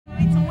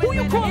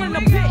you calling a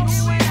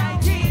bitch? You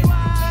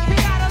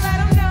gotta let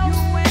 'em know.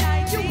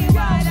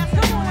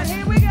 Come on,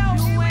 here we go. You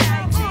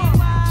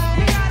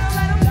gotta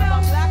let 'em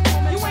know.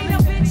 You ain't a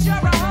bitch, you're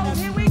a hoe.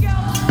 Here we go.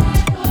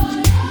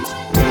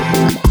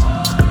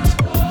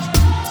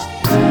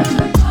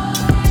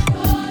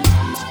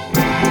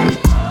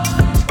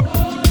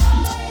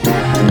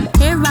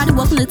 Hey everybody,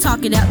 welcome to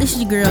Talk It Out. This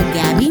is your girl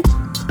Gabby.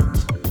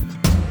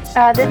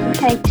 This is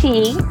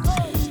KT.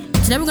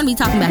 Today we're going to be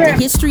talking about the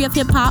history of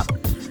hip-hop.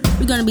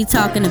 We're going to be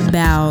talking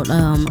about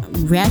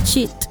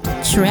ratchet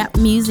trap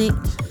music.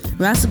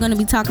 We're also going to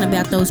be talking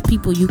about those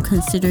people you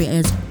consider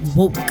as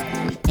woke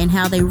and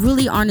how they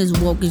really aren't as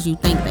woke as you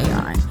think they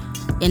are,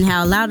 and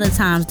how a lot of the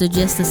times they're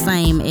just the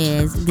same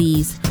as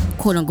these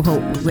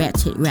quote-unquote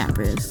ratchet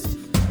rappers.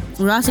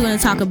 We're also going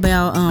to talk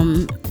about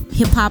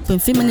hip-hop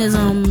and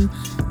feminism,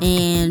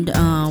 and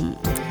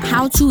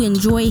how to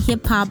enjoy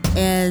hip-hop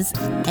as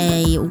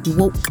a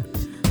woke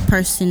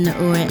person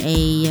or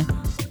a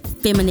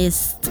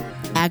feminist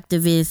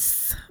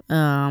activist,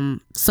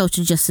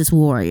 social justice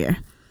warrior.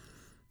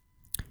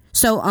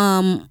 So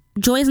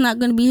Joy is not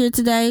going to be here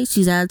today.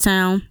 She's out of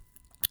town,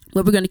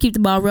 but we're going to keep the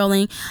ball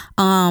rolling.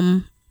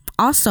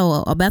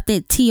 Also about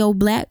that T.O.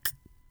 Black,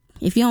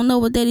 if you don't know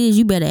what that is,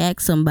 you better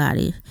ask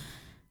somebody.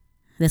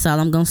 That's all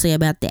I'm going to say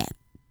about that.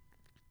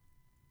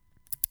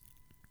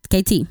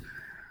 KT.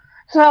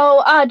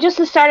 So, just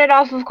to start it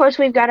off, of course,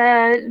 we've got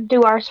to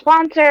do our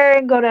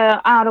sponsor. Go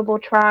to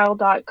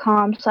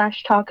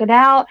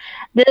audibletrial.com/talkitout.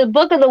 The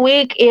book of the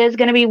week is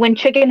going to be When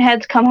Chicken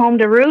Heads Come Home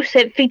to Roost.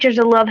 It features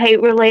a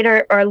love-hate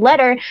letter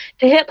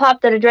to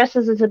hip-hop that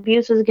addresses its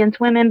abuses against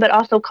women, but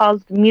also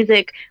calls the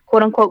music,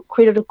 quote-unquote,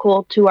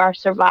 critical to our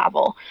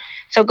survival.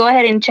 So go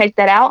ahead and check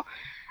that out.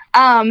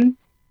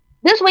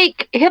 This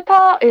week,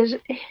 hip-hop is,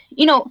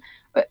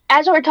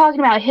 as we're talking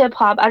about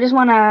hip-hop, I just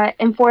want to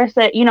enforce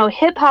that,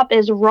 hip-hop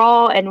is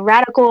raw and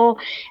radical,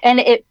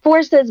 and it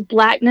forces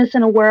blackness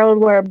in a world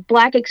where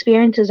black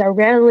experiences are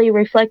rarely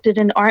reflected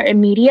in art and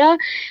media.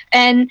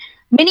 And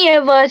many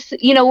of us,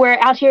 we're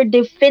out here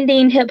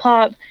defending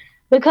hip-hop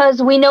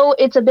because we know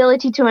its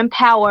ability to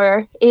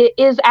empower. It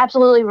is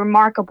absolutely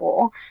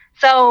remarkable.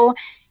 So,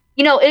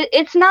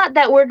 it's not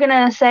that we're going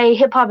to say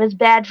hip-hop is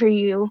bad for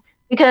you,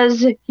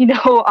 because,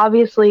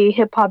 obviously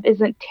hip-hop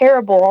isn't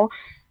terrible.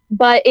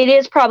 But it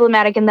is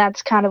problematic, and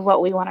that's kind of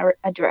what we want to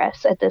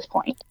address at this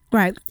point.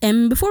 Right.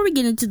 And before we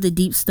get into the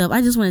deep stuff,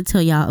 I just want to tell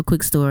y'all a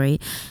quick story,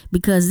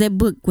 because that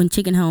book, When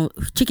Chicken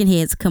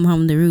Heads Come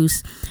Home to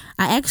Roost,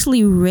 I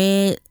actually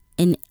read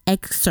an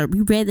excerpt. We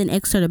read an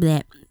excerpt of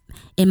that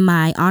in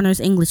my honors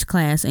English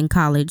class in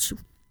college.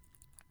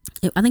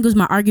 I think it was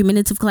my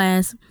argumentative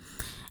class.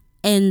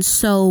 And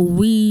so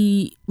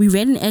we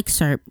read an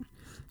excerpt.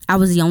 I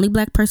was the only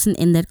black person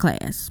in that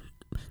class,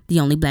 the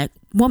only black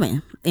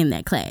woman in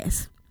that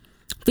class,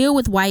 filled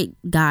with white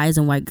guys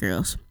and white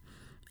girls.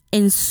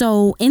 And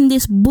so in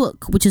this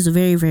book, which is a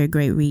very, very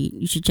great read,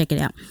 you should check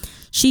it out,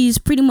 she's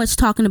pretty much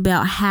talking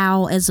about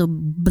how, as a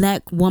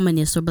black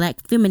womanist or black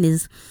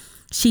feminist,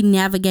 she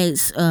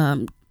navigates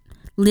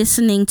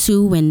listening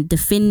to and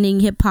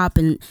defending hip-hop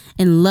and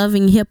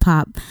loving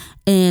hip-hop,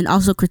 and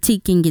also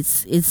critiquing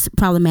its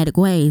problematic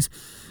ways.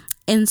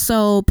 And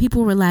so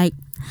people were like,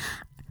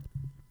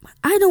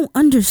 I don't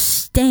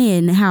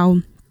understand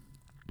how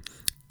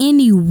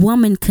any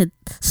woman could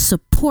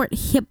support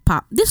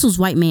hip-hop. This was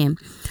white man.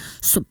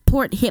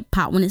 Support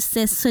hip-hop when it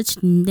says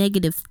such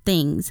negative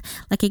things.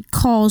 Like it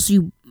calls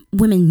you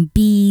women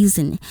B's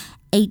and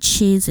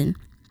H's, and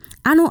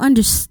I don't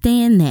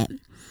understand that.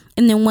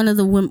 And then one of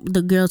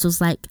the girls was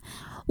like,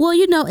 well,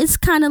 it's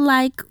kind of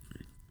like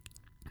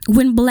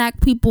when black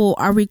people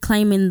are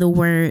reclaiming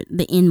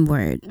the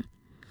N-word.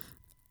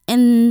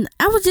 And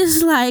I was just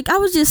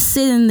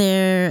sitting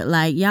there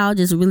like, y'all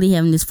just really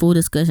having this full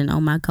discussion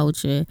on my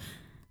culture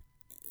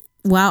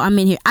while I'm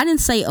in here. I didn't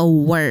say a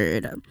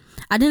word.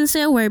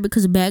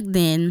 Because back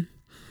then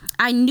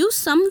I knew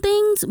some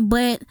things,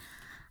 but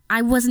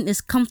I wasn't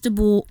as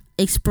comfortable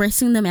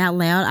expressing them out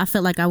loud. I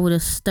felt like I would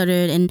have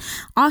stuttered. And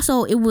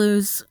also it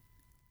was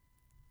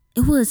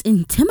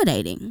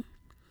intimidating.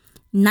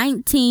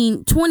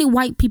 20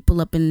 white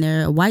people up in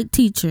there, a white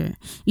teacher.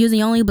 You're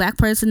the only black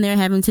person there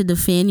having to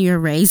defend your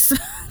race.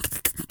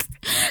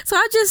 So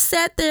I just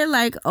sat there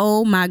like,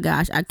 oh my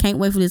gosh, I can't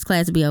wait for this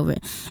class to be over.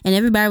 And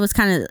everybody was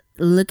kind of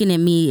looking at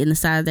me in the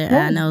side of their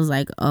eye, and I was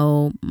like,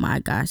 oh my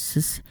gosh, this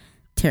is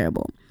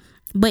terrible.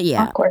 But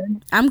yeah,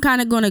 awkward. I'm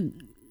kind of going to,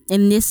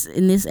 in this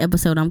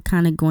episode, I'm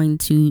kind of going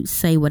to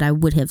say what I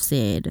would have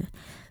said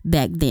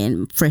back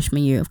then,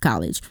 freshman year of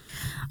college.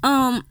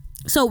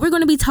 So we're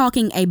going to be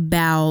talking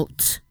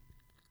about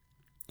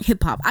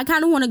hip hop. I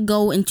kind of want to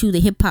go into the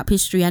hip hop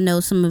history. I know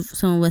some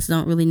of us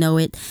don't really know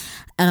it.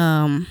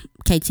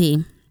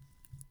 KT.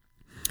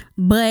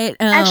 But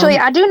actually,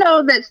 I do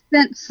know that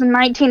since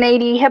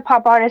 1980, hip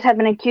hop artists have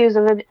been accused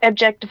of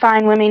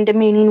objectifying women,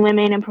 demeaning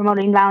women, and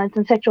promoting violence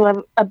and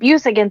sexual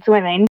abuse against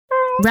women.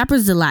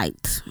 Rapper's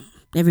Delight.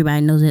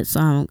 Everybody knows that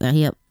song. A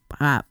hip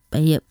hop, a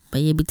hip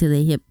to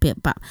the hip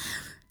hop.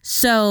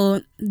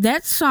 So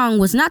that song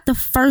was not the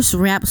first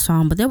rap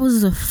song, but that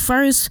was the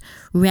first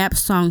rap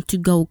song to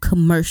go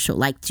commercial,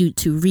 like to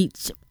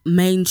reach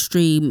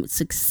mainstream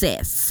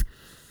success.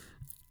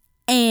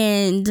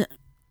 And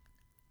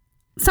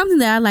something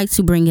that I like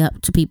to bring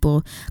up to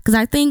people, because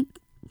I think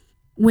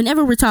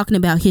whenever we're talking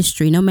about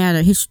history, no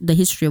matter the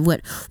history of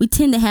what, we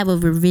tend to have a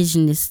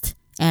revisionist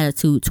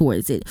attitude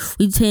towards it.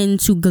 We tend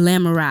to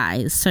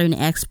glamorize certain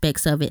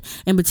aspects of it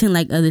and pretend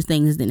like other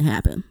things didn't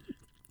happen.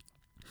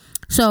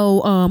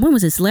 So when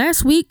was this?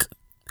 Last week,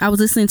 I was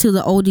listening to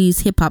the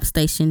oldies hip hop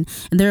station,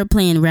 and they were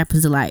playing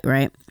Rappers Delight,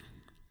 right?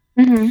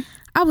 Mm-hmm.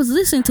 I was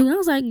listening to it, and I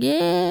was like,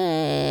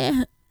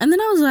 yeah. And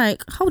then I was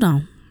like, hold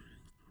on.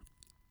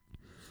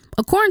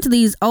 According to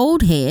these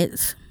old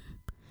heads,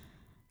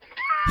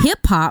 hip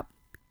hop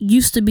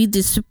used to be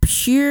this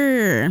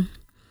pure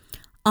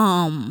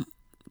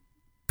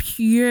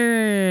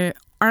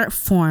art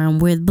form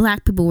where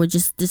black people were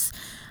just this,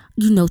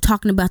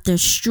 talking about their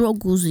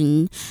struggles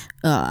and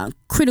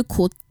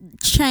critical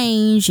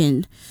change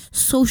and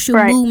social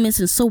movements,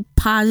 and so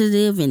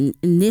positive and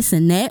this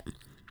and that.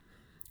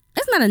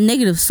 It's not a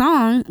negative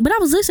song, but I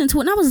was listening to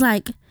it and I was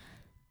like,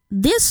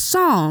 this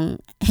song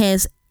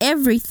has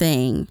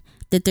everything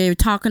that they're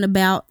talking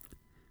about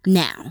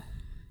now.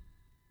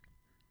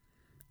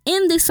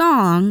 In the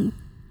song,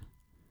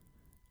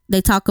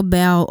 they talk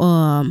about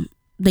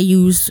they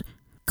use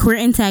queer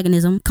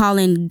antagonism,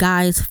 calling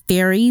guys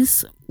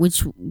fairies,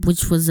 which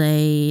was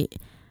a,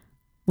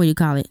 what do you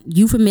call it,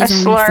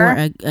 euphemism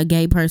for a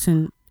gay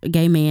person, a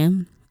gay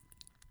man.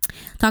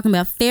 Talking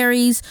about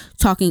fairies,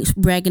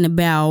 bragging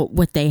about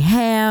what they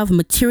have,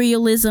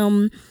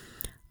 materialism,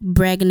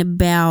 bragging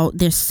about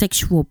their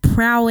sexual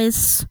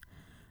prowess,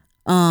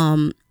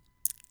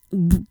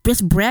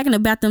 just bragging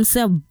about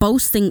themselves,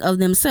 boasting of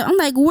themselves. I'm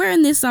like, where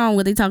in this song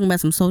were they talking about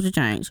some social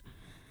change?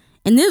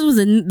 And this was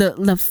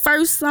the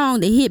first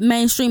song that hit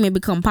mainstream and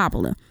become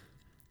popular.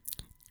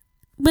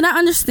 But I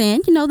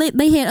understand,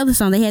 they had other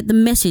songs. They had The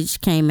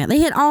Message came out. They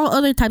had all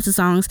other types of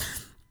songs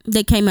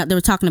that came out that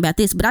were talking about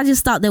this. But I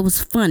just thought that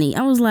was funny.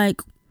 I was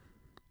like,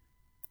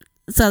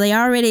 so they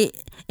already,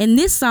 in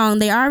this song,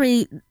 they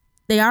already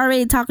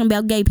talking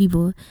about gay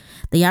people.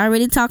 They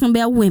already talking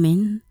about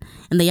women.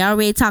 And they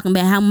already talking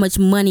about how much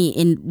money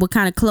and what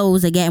kind of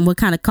clothes they get and what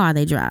kind of car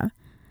they drive.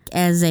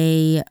 As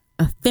a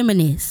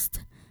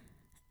feminist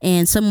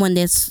and someone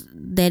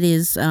that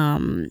is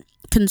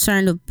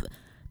concerned of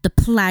the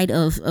plight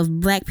of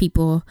black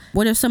people,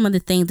 what are some of the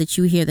things that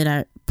you hear that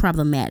are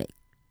problematic?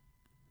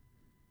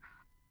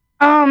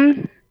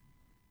 I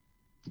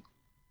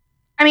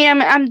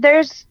mean,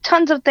 there's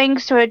tons of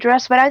things to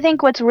address, but I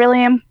think what's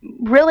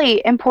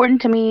really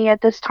important to me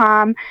at this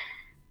time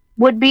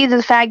would be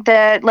the fact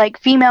that, like,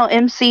 female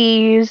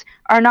MCs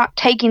are not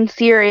taken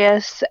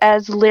serious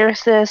as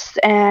lyricists,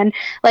 and,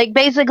 like,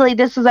 basically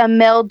this is a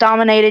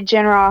male-dominated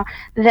genre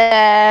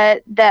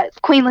that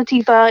Queen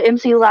Latifah,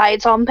 MC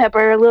Lyte,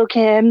 Salt-N-Pepa, Lil'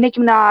 Kim, Nicki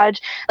Minaj,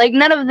 like,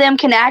 none of them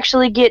can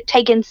actually get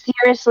taken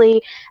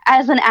seriously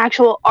as an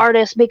actual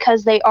artist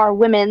because they are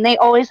women. They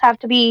always have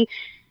to be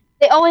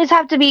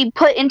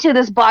put into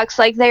this box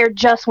like they're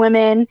just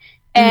women.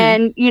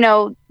 And,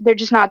 they're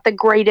just not the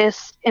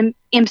greatest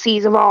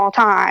MCs of all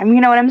time.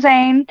 You know what I'm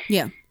saying?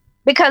 Yeah.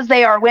 Because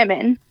they are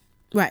women.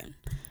 Right.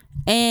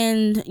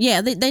 And,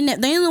 yeah, the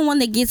only one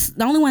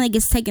that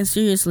gets taken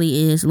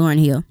seriously is Lauryn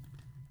Hill.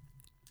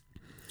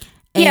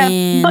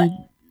 And,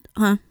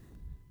 yeah,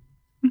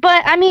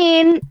 but, I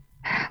mean,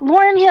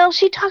 Lauryn Hill,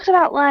 she talks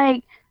about,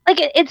 like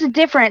it's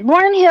different.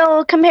 Lauryn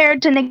Hill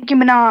compared to Nicki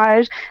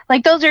Minaj,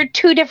 like, those are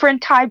two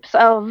different types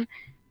of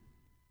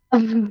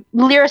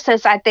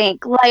lyricists, I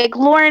think. Like,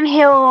 Lauryn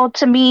Hill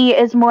to me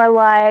is more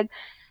like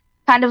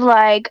kind of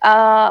like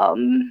I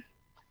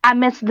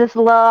Miss This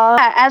Love.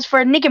 As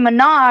for Nicki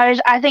Minaj,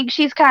 I think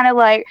she's kind of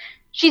like,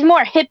 she's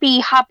more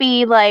hippie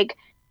hoppy, like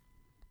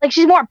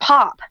she's more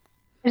pop.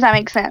 Does that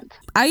make sense?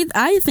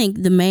 I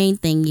think the main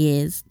thing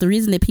is the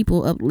reason that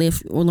people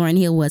uplift Lauryn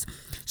Hill was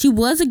she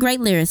was a great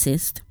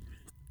lyricist.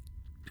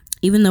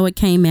 Even though it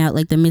came out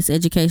like the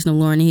miseducation of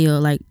Lauryn Hill,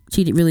 like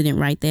she really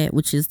didn't write that,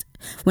 which is,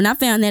 when I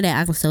found that out,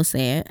 I was so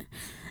sad.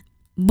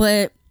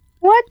 But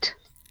what?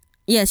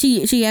 Yeah,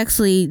 she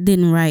actually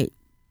didn't write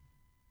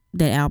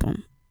that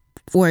album,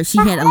 or she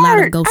had a lot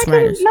of ghostwriters.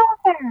 I didn't know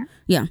that.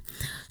 Yeah.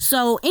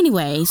 So,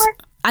 anyways,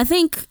 I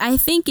think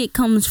it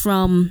comes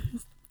from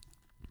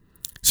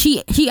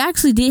she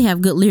actually did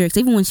have good lyrics,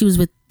 even when she was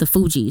with the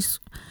Fugees.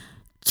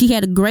 She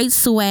had a great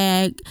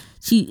swag.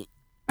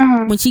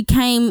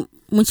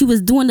 When she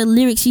was doing the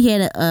lyrics, she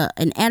had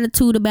an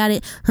attitude about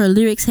it. Her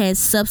lyrics had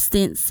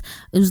substance.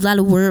 It was a lot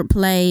of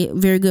wordplay,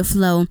 very good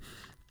flow.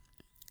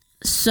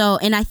 So,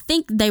 and I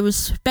think they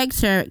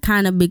respect her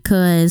kind of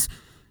because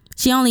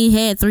she only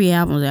had 3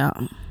 albums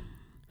out.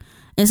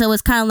 And so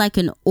it's kind of like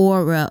an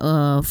aura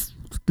of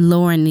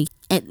Lauryn,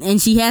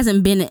 and she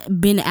hasn't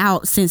been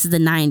out since the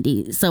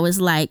 90s. So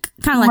it's like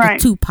kind of like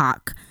a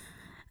Tupac.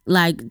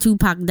 Like,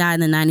 Tupac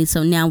died in the 90s,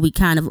 so now we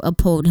kind of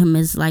uphold him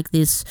as like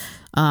this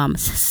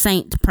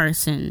saint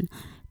person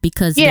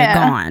because they're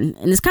gone.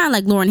 And it's kind of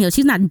like Lauryn Hill.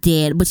 She's not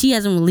dead, but she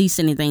hasn't released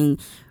anything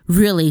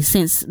really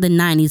since the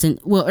 90s and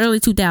early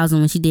 2000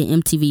 when she did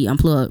MTV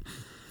Unplugged.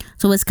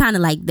 So it's kind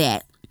of like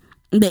that.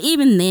 But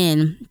even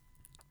then,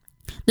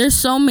 there's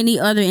so many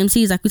other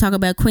MCs, like we talk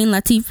about Queen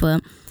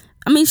Latifah.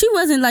 I mean, she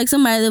wasn't like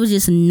somebody that was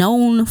just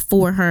known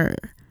for her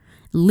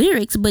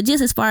lyrics, but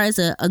just as far as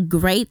a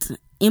great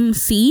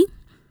MC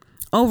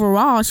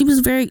overall, she was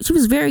very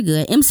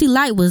good. MC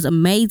Light was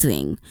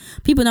amazing.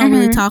 People don't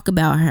really talk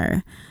about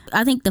her.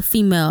 I think the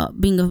female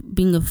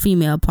being a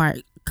female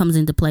part comes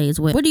into play as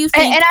well. What do you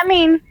think? And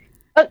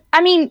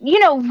I mean, you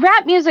know,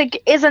 rap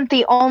music isn't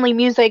the only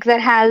music that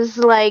has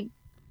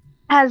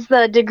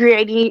the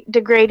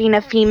degrading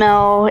a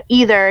female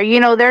either. You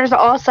know, there's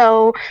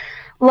also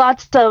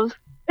lots of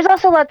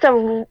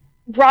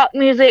rock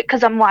music,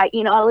 because I'm white,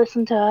 you know, I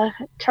listen to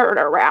Turn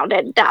Around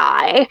and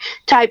Die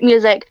type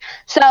music.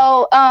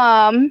 So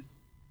a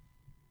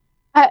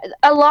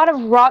lot of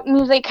rock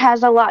music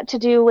has a lot to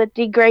do with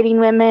degrading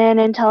women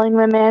and telling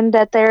women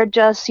that they're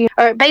just, you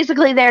know, or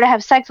basically there to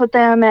have sex with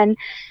them. And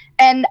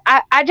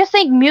I just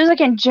think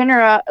music in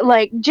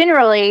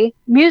generally,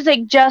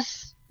 music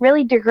just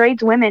really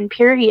degrades women,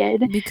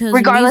 period. Because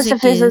regardless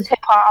if this is hip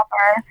hop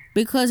or...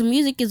 Because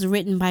music is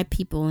written by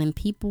people, and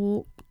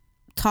people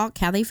talk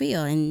how they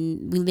feel,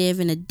 and we live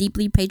in a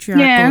deeply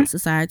patriarchal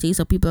society,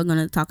 so people are going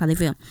to talk how they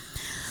feel.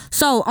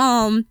 So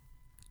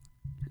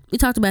we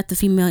talked about the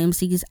female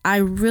MCs. I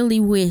really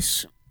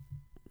wish,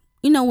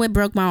 you know what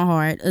broke my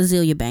heart?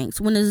 Azealia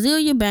Banks. When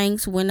Azealia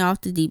Banks went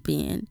off the deep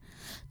end,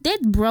 that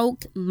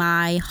broke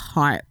my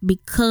heart,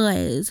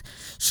 because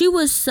she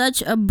was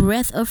such a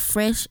breath of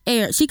fresh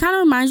air. She kind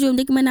of reminds you of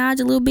Nicki Minaj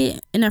a little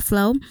bit in her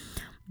flow,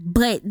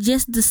 but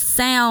just the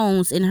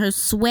sounds and her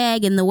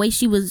swag and the way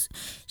she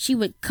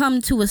would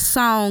come to a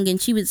song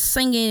and she would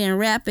sing it and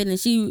rap it,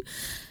 and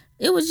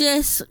it was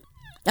just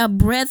a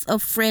breath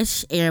of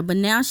fresh air. But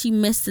now she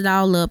messed it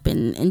all up,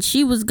 and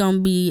she was gonna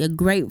be a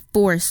great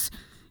force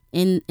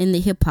in the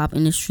hip hop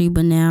industry,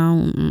 but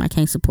now I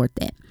can't support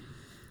that.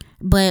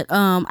 But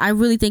I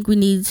really think we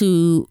need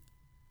to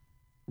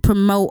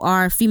promote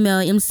our female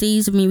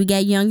MCs. I mean, we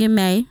got Young and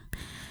May,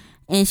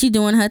 and she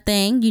doing her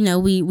thing. You know,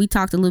 we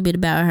talked a little bit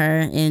about her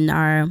in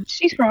our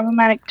she's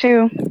problematic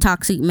too,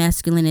 toxic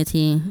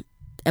masculinity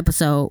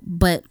episode,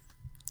 but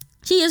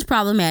she is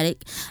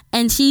problematic,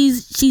 and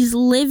she's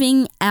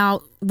living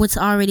out what's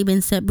already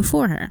been said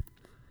before her.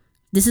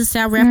 This is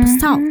how rappers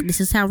talk.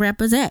 This is how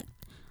rappers act.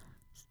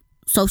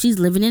 So she's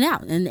living it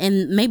out,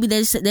 and maybe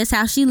that's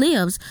how she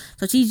lives.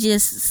 So she's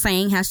just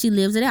saying how she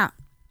lives it out.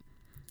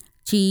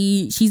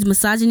 She's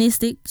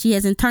misogynistic. She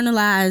has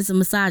internalized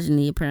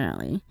misogyny,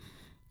 apparently.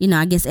 You know,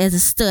 I guess as a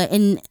stud,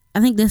 and I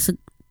think that's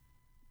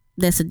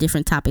a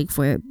different topic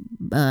for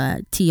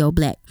T.O.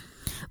 Black.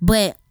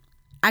 But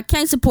I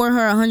can't support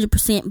her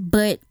 100%.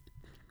 But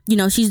you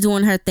know, she's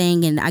doing her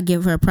thing, and I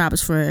give her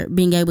props for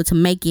being able to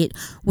make it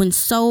when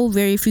so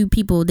very few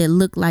people that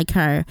look like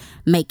her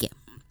make it.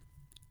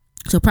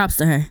 So props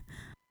to her.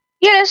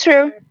 Yeah, that's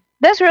true.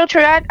 That's real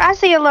true. I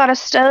see a lot of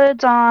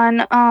studs on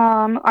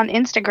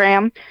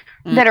Instagram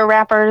that are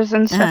rappers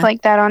and stuff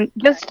like that on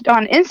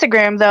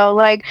Instagram though.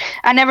 Like,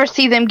 I never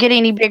see them get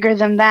any bigger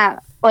than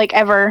that, like,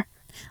 ever.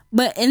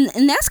 But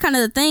and that's kind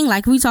of the thing.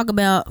 Like, we talk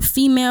about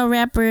female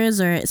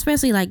rappers, or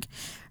especially like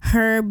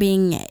her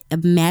being a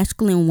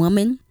masculine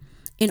woman.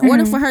 In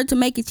order for her to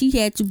make it, she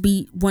had to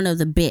be one of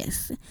the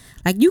best.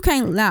 Like, you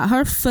can't allow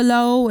her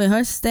flow and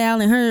her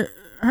style and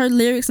her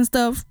lyrics and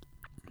stuff.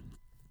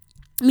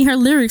 I mean, her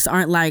lyrics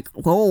aren't like,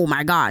 oh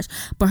my gosh,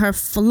 but her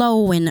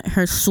flow and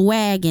her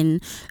swag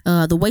and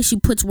the way she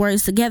puts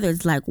words together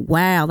is like,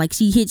 wow. Like,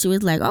 she hits you,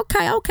 it's like,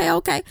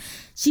 okay.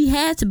 She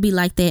had to be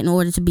like that in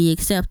order to be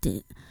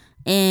accepted.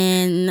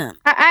 And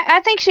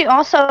I think she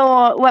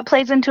also, what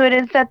plays into it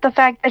is that the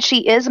fact that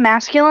she is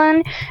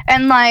masculine,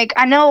 and like,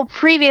 I know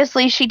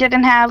previously she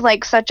didn't have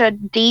like such a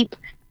deep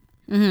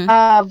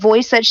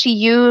voice that she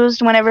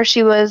used whenever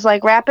she was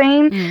like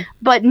rapping,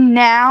 but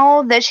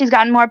now that she's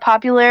gotten more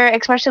popular,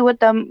 especially with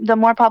the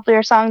more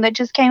popular song that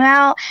just came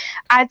out,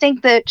 I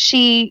think that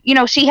she, you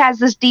know, she has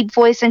this deep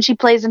voice and she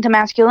plays into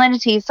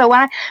masculinity. So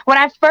when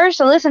I first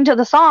listened to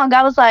the song,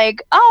 I was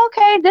like, oh,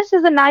 okay, this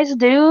is a nice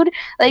dude,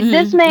 like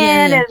this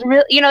man is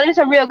real, you know, this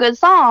is a real good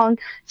song.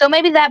 So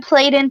maybe that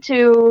played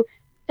into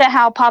to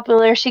how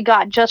popular she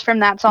got just from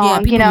that song. Yeah,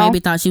 people you know, maybe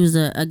thought she was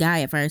a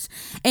guy at first.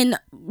 And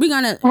we're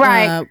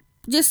gonna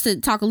just to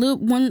talk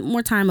one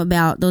more time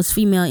about those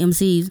female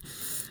MCs,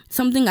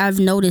 something I've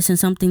noticed and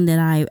something that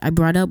I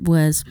brought up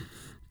was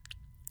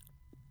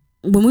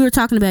when we were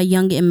talking about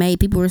Young and May,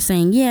 people were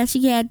saying, yeah,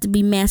 she had to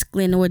be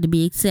masculine in order to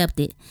be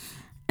accepted.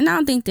 And I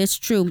don't think that's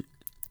true.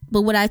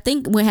 But what I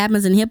think what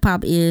happens in hip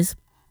hop is,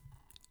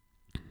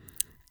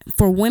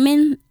 for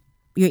women,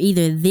 you're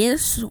either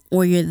this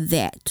or you're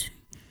that.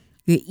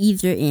 You're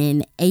either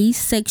an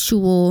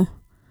asexual,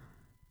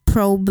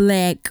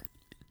 pro-black,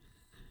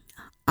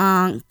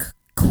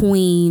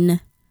 queen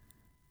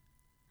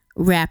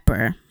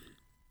rapper,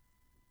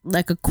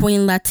 like a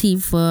Queen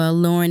Latifah,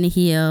 Lauryn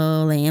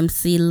Hill,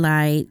 MC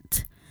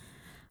Light,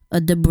 a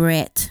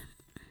Debret,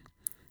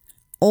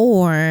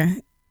 or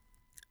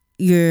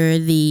you're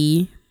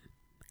the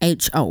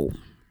H.O.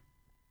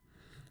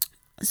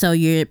 So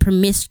you're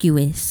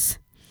promiscuous.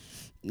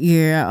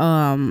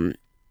 You're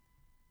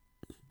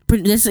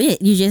that's it.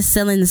 You're just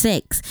selling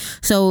sex.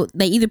 So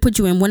they either put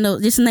you in one of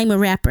those. Just name a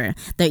rapper.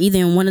 They're either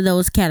in one of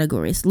those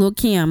categories. Lil'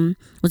 Kim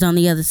was on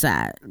the other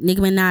side. Nicki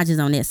Minaj is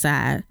on that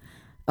side.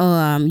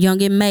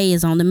 Young and May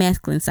is on the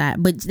masculine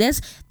side. But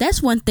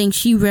that's one thing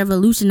she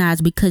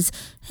revolutionized, because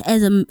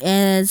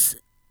as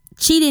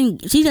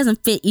she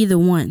doesn't fit either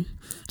one.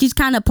 She's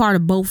kind of part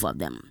of both of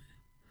them.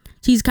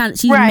 She's right.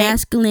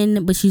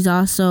 Masculine, but she's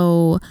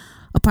also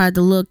a part of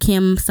the Lil'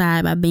 Kim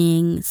side by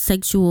being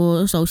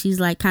sexual. So she's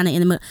like kind of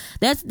in the middle.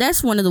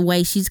 That's one of the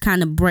ways she's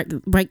kind of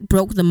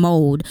broke the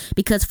mold,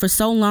 because for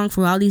so long,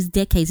 for all these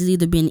decades, it's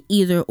either been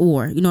either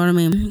or. You know what I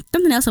mean?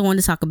 Something else I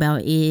wanted to talk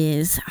about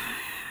is,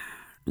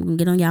 I'm gonna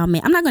get on y'all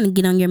man. I'm not gonna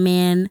get on your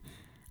man,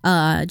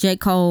 J.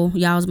 Cole,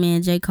 y'all's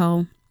man J.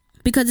 Cole,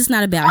 because it's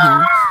not about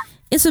him.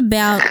 It's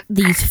about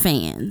these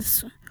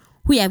fans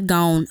who have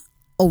gone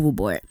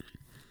overboard.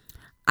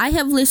 I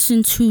have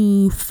listened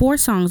to 4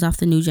 songs off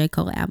the new J.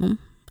 Cole album.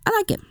 I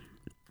like it.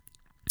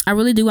 I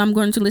really do. I'm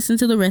going to listen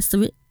to the rest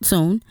of it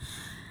soon.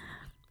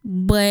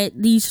 But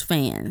these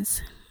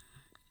fans,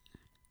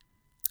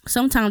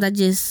 sometimes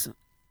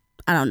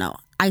I don't know.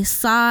 I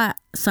saw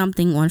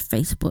something on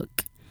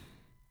Facebook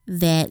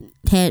that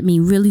had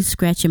me really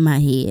scratching my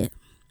head.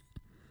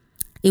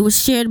 It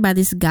was shared by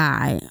this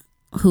guy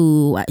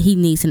who, he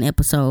needs an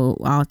episode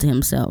all to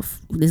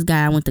himself. This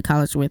guy I went to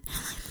college with.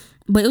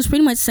 But it was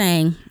pretty much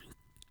saying,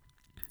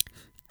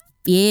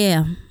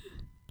 yeah,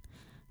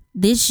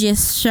 this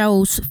just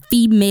shows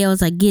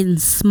females are getting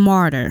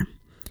smarter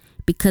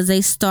because they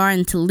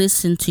starting to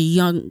listen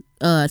to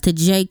to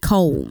J.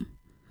 Cole.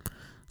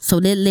 So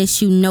that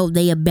lets you know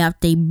they about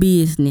their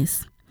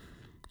business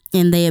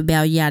and they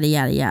about yada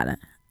yada yada.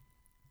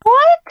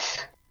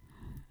 What?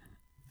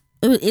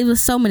 It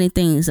was so many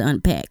things to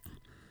unpack.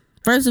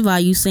 First of all,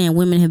 you saying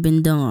women have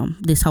been dumb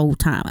this whole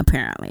time,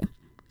 apparently.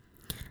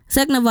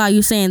 Second of all,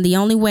 you saying the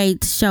only way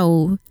to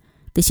show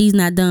that she's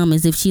not dumb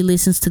is if she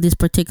listens to this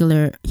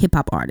particular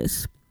hip-hop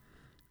artist.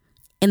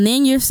 And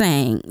then you're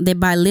saying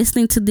that by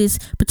listening to this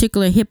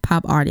particular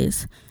hip-hop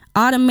artist,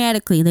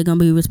 automatically they're going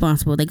to be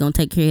responsible. They're going to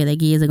take care of their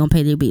kids. They're going to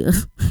pay their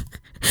bills.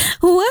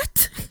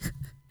 What?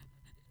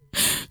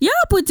 Y'all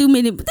put too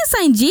many. This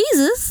ain't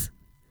Jesus.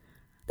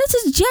 This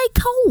is J.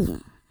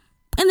 Cole.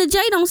 And the J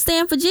don't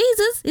stand for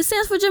Jesus. It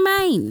stands for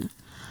Jermaine.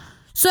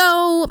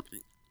 So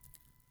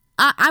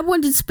I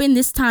wanted to spend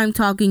this time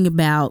talking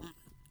about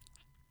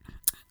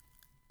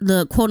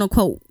the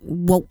quote-unquote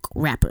woke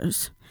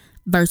rappers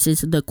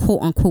versus the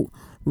quote-unquote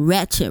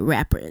ratchet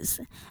rappers,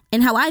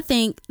 and how I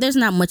think there's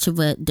not much of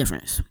a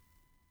difference.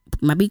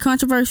 Might be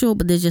controversial,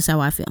 but that's just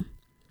how I feel.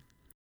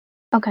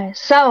 Okay,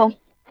 so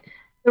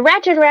the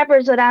ratchet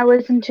rappers that I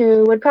listen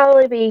to would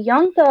probably be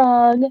Young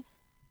Thug,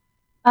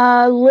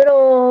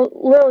 Lil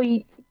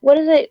what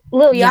is it?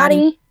 Lil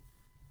Yachty.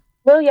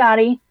 Lil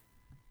Yachty.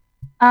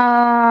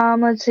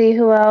 Let's see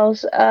who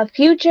else.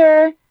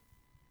 Future,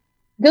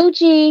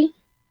 Gucci.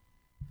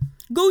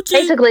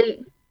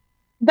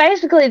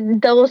 Basically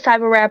those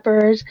type of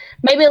rappers.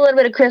 Maybe a little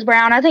bit of Chris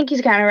Brown. I think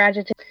he's kind of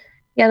ratchet too.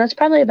 Yeah, that's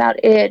probably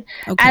about it.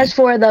 Okay. As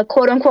for the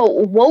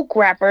quote-unquote woke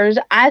rappers,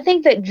 I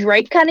think that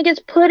Drake kind of gets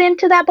put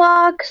into that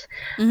box,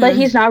 but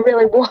he's not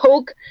really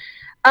woke.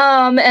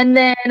 And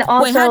then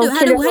also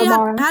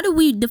how do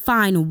we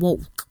define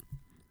woke?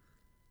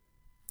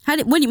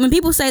 When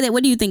people say that,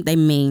 what do you think they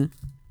mean?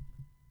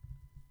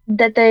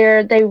 That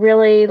they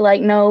really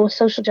like know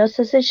social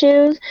justice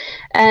issues,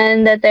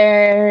 and that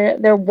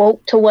they're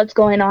woke to what's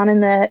going on in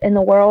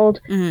the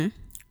world.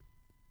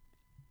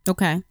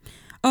 Okay.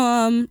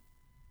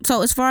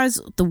 So as far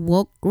as the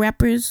woke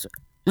rappers,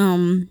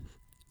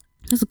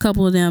 there's a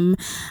couple of them.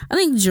 I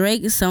think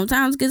Drake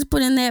sometimes gets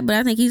put in that, but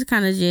I think he's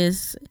kind of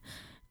just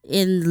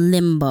in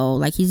limbo.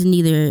 Like he's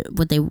neither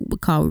what they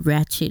would call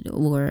ratchet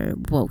or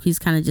woke. He's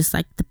kind of just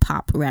like the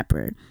pop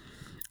rapper.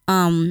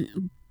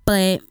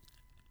 But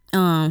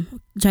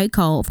J.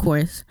 Cole, of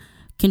course,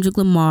 Kendrick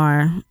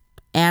Lamar,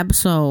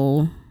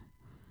 Absol,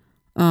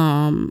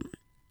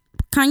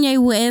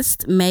 Kanye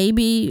West,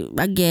 maybe,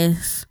 I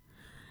guess,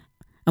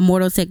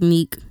 Immortal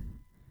Technique,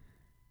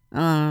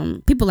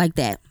 people like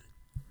that.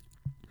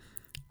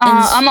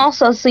 I'm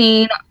also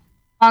seeing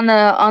on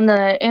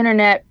the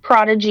internet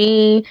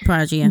Prodigy,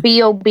 yeah.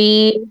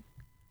 B.O.B.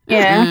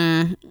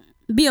 Yeah.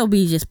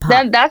 B.O.B. just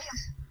pop. That's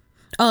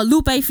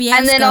Lupe Fiasco,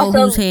 and then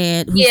also, who's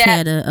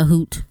had a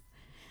hoot.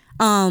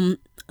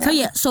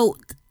 So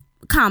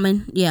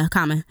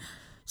Common.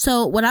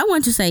 So what I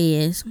want to say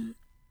is,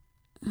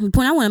 the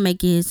point I want to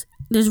make is,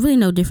 there's really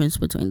no difference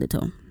between the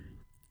two.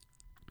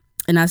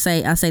 And I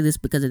say this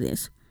because of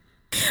this.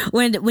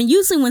 When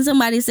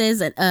somebody says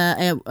that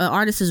an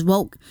artist is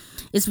woke,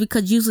 it's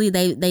because usually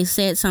they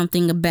said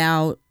something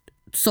about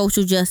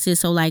social justice,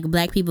 so like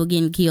black people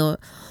getting killed,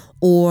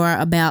 or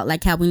about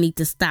like how we need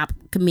to stop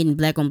committing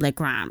black on black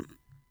crime.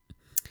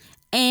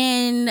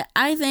 And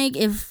I think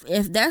if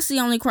that's the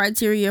only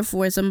criteria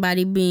for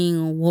somebody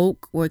being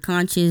woke or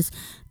conscious,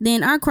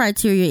 then our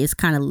criteria is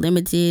kind of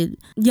limited.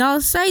 Y'all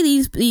say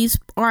these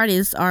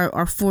artists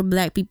are for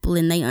black people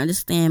and they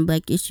understand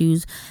black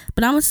issues,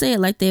 but I'm gonna say it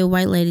like that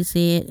white lady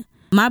said.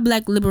 My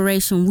black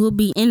liberation will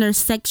be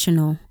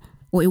intersectional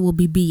or it will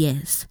be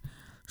BS.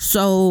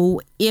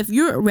 So if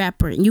you're a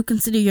rapper and you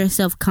consider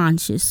yourself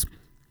conscious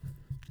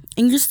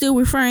and you're still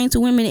referring to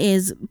women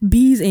as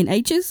B's and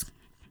H's,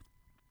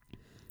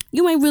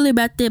 you ain't really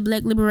about that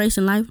black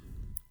liberation life.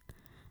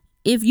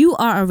 If you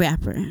are a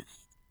rapper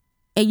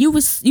and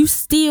you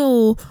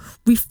still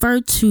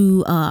refer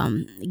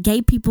to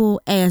gay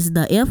people as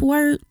the F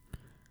word,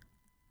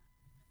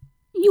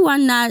 you are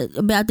not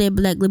about that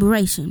black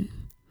liberation.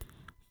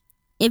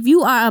 If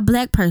you are a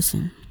black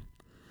person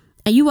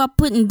and you are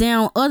putting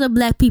down other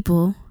black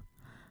people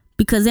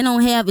because they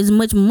don't have as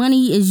much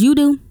money as you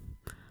do,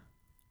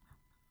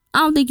 I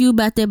don't think you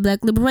about that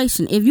black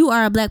liberation. If you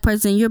are a black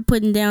person, you're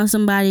putting down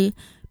somebody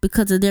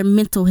because of their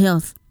mental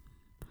health,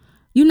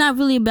 you're not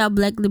really about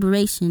black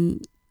liberation.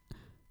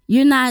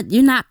 You're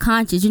not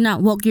conscious. You're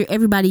not woke. You're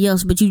everybody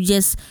else, but you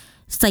just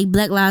say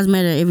Black Lives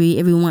Matter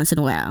every once in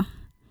a while.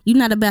 You're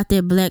not about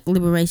that black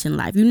liberation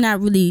life. You're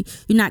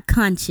not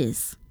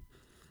conscious.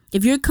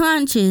 If you're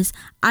conscious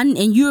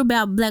and you're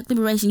about black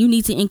liberation, you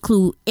need to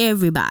include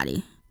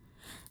everybody.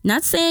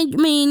 Not saying,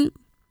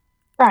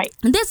 right.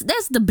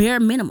 That's the bare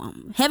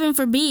minimum. Heaven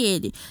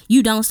forbid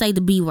you don't say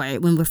the B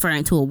word when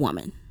referring to a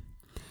woman.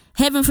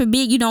 Heaven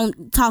forbid you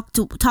don't talk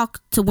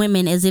to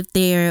women as if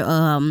they're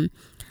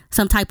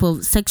some type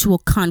of sexual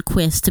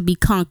conquest to be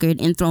conquered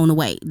and thrown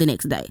away the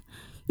next day.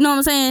 You know what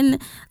I'm saying?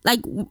 Like,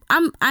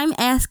 I'm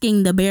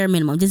asking the bare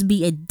minimum. Just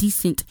be a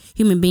decent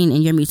human being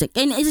in your music.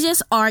 And it's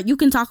just art. You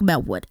can talk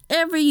about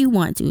whatever you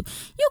want to.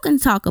 You can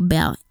talk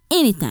about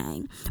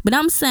anything. But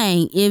I'm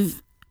saying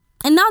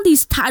and all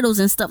these titles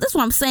and stuff, that's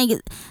what I'm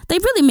saying. They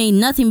really mean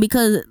nothing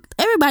because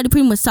everybody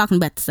pretty much talking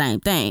about the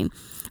same thing.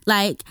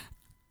 Like,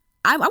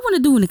 I want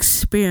to do an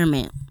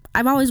experiment.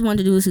 I've always wanted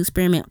to do this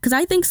experiment because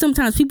I think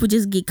sometimes people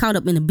just get caught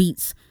up in the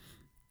beats.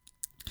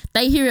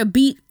 They hear a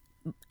beat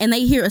and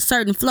they hear a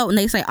certain flow and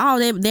they say, oh,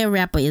 their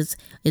rapper is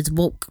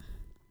woke.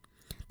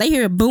 They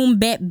hear a boom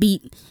bap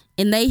beat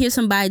and they hear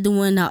somebody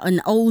doing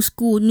an old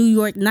school New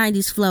York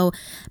 90s flow.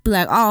 Be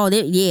like, oh,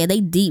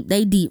 they deep.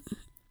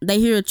 They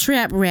hear a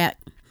trap rap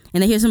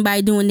and they hear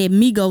somebody doing their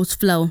Migos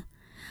flow.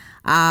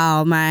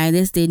 Oh man,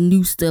 that's the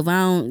new stuff. I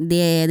don't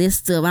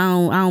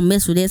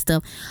mess with that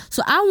stuff.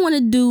 So I want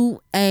to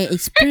do a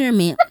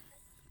experiment.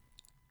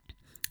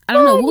 I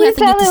don't know. We'll have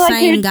to get the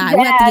same guy.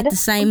 We'll have to get the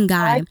same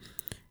guy,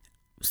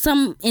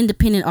 some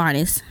independent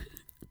artist,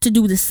 to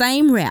do the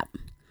same rap.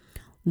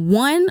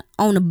 One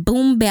on a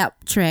boom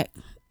bap track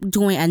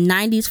doing a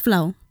 90s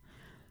flow.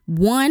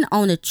 One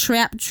on a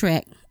trap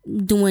track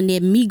doing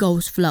their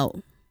Migos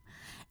flow.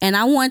 And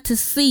I want to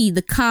see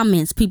the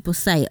comments people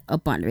say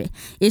up under it.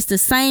 It's the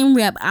same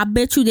rap. I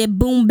bet you that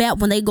boom bap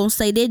when they gonna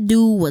say that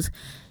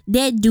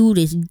dude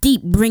is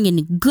deep, bringing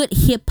the good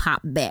hip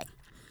hop back.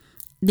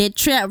 That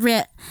trap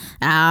rap,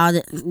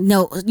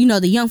 no,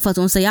 the young folks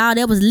gonna say,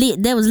 that was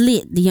lit.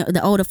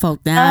 The older folk,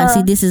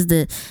 see, this is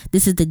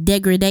the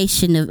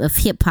degradation of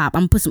hip hop.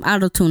 I'm gonna put some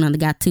auto tune on the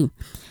guy too.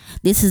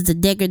 This is the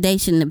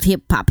degradation of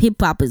hip hop.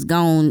 Hip hop is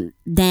gone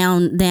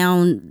down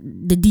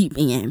the deep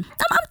end.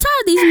 I'm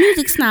tired of these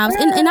music snobs,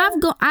 and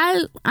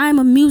I'm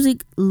a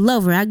music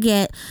lover. I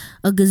get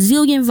a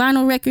gazillion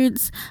vinyl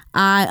records.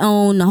 I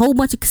own a whole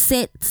bunch of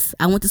cassettes.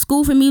 I went to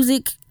school for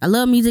music. I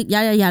love music.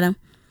 Yada yada.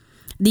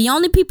 The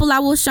only people I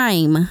will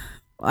shame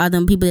are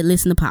them people that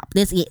listen to pop.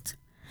 That's it.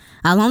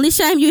 I'll only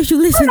shame you if you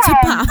listen to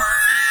pop.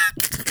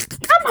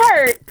 I'm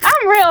hurt.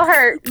 I'm real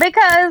hurt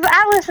because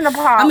I listen to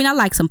pop. I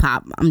like some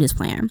pop. I'm just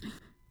playing.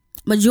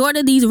 Majority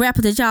of these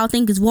rappers that y'all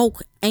think is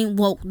woke ain't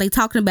woke. They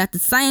talking about the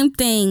same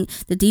thing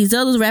that these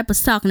other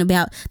rappers talking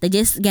about. They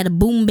just got a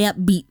boom bap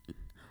beat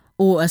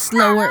or a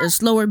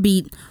slower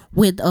beat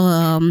with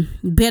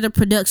better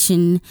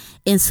production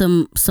and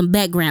some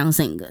background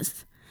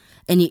singers.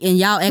 And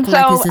y'all acting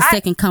like it's the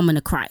second coming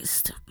of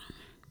Christ.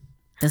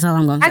 That's all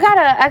I'm gonna say.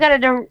 I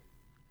gotta.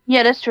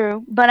 Yeah, that's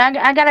true. But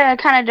I gotta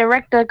kind of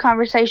direct the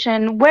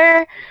conversation.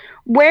 Where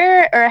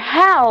or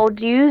how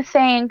do you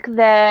think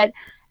that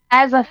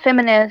as a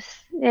feminist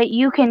that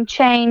you can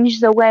change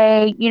the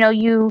way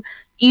you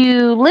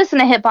listen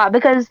to hip hop?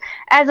 Because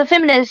as a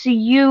feminist,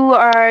 you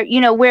are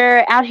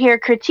we're out here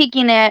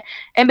critiquing it,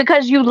 and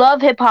because you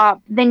love hip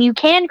hop, then you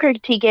can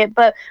critique it.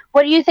 But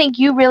what do you think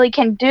you really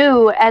can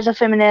do as a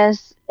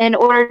feminist in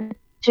order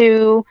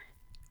to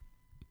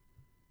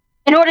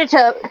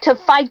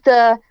fight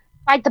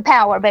the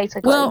power,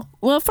 basically?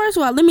 Well, first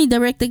of all, let me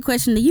direct the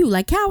question to you.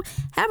 Like, how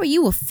are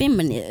you a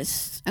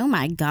feminist? Oh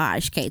my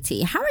gosh,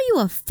 KT, how are you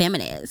a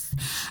feminist?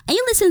 And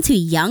you listen to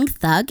Young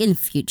Thug and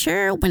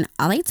Future when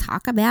all they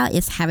talk about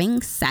is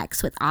having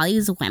sex with all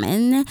these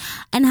women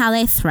and how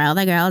they throw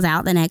the girls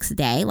out the next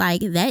day.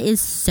 Like, that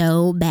is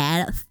so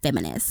bad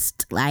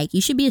feminist. Like, you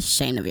should be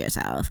ashamed of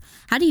yourself.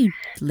 How do you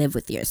live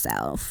with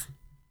yourself?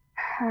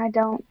 I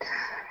don't.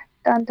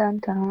 Dun dun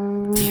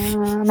dun.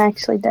 I'm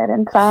actually dead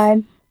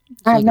inside.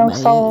 I have Shaking no my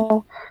head.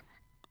 soul.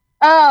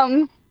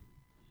 Um,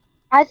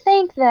 I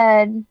think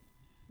that,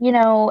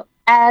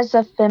 as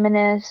a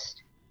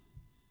feminist,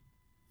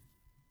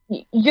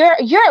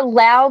 you're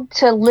allowed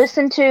to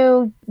listen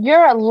to,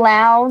 you're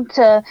allowed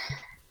to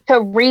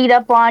read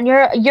up on,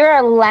 you're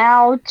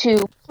allowed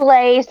to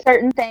play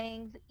certain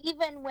things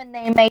even when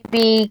they may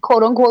be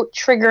quote unquote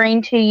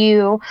triggering to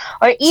you,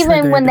 or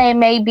even when Triggered. they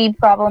may be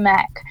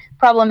problematic.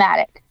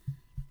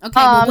 Okay,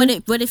 but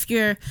Um, what if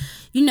you're,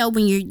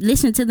 when you're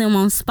listening to them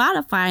on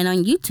Spotify and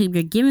on YouTube,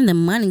 you're giving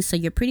them money, so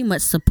you're pretty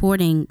much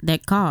supporting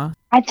that cause.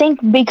 I think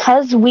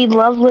because we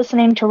love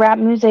listening to rap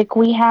music,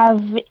 we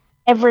have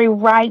every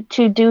right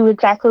to do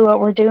exactly what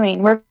we're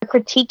doing. We're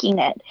critiquing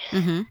it.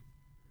 Mm-hmm.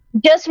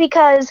 Just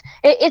because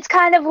it's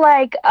kind of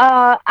like,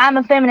 I'm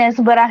a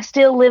feminist, but I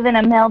still live in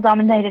a male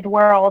dominated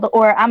world,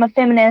 or I'm a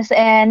feminist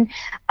and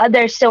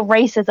there's still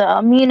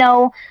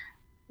racism.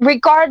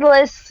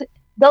 Regardless,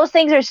 those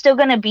things are still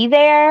going to be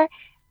there.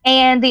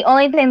 And the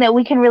only thing that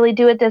we can really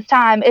do at this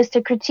time is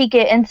to critique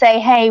it and say,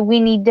 hey, we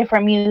need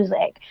different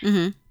music.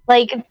 Mm-hmm.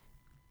 Like,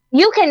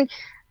 you can,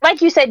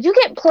 like you said, you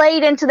get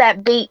played into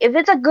that beat. If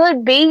it's a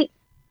good beat,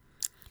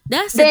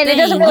 That's the then it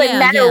doesn't thing. really Yeah,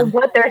 matter yeah.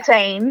 what they're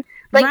saying.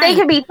 Like, they Right.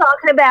 could be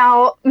talking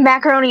about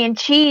macaroni and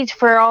cheese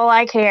for all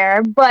I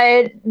care,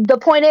 but the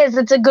point is,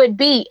 it's a good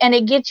beat and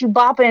it gets you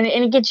bopping and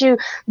it gets you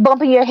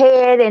bumping your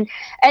head,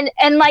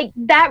 and like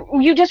that,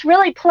 you just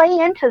really play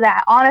into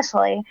that,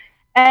 honestly.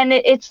 And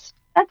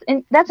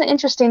that's an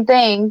interesting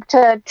thing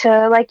to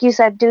like you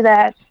said, do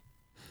that.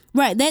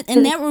 Right. That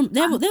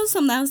was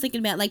something I was thinking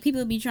about. Like,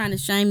 people be trying to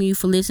shame you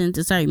for listening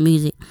to certain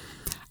music,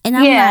 and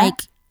I'm Yeah, like,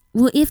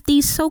 well, if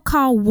these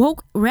so-called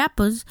woke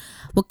rappers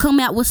would come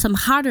out with some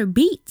harder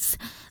beats,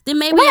 then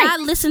maybe right. I'd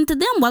listen to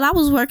them while I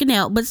was working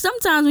out. But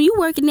sometimes when you're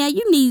working out,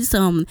 you need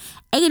some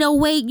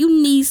 808, you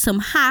need some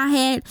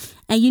hi-hat,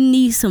 and you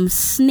need some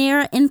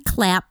snare and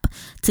clap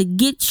to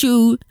get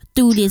you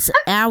through this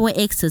hour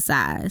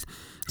exercise.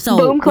 So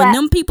Boom when clap,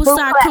 them people boom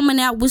start clap. coming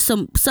out with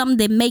something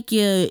that make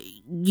you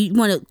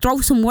want to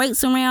throw some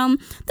weights around,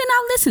 then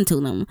I'll listen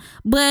to them.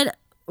 But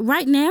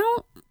right now,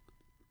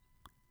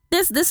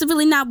 this is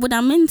really not what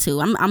I'm into.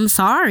 I'm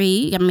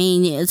sorry. I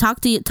mean,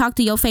 talk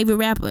to your favorite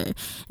rapper.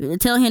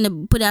 Tell him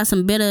to put out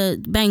some better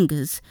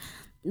bangers.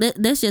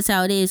 That's just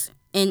how it is.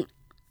 And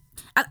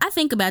I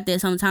think about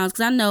that sometimes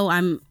because I know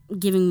I'm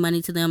giving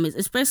money to them,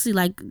 especially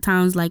like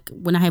times like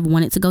when I have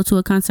wanted to go to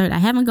a concert. I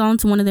haven't gone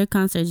to one of their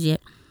concerts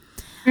yet.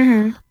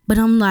 Mm-hmm. But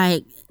I'm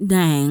like,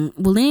 dang,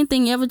 will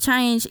anything ever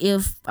change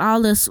if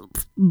all us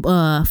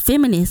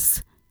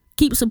feminists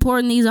keep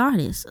supporting these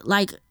artists?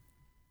 Like,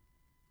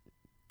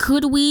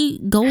 could we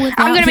go I'm without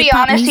gonna hip be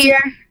hop honest music?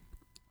 here.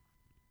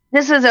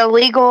 This is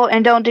illegal,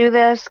 and don't do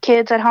this,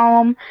 kids at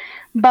home.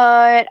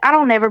 But I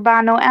don't ever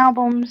buy no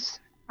albums.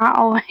 I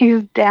always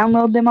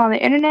download them on the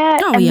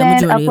internet Oh and yeah,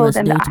 then majority of upload us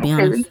them to do, to be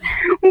honest.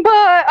 iTunes.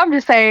 But I'm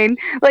just saying,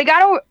 like, I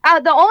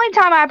don't. The only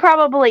time I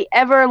probably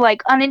ever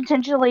like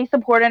unintentionally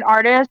support an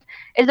artist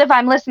is if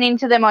I'm listening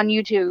to them on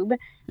YouTube.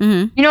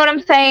 Mm-hmm. You know what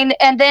I'm saying?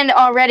 And then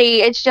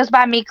already it's just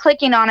by me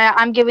clicking on it,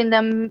 I'm giving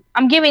them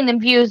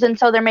views, and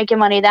so they're making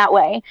money that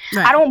way. I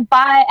Right. don't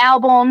buy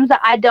albums,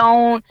 I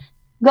don't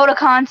go to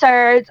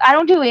concerts, I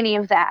don't do any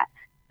of that.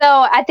 So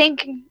I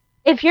think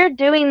if you're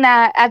doing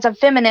that as a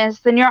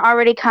feminist, then you're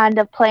already kind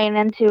of playing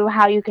into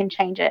how you can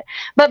change it.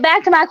 But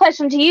back to my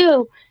question to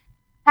you,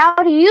 how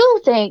do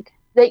you think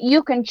that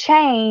you can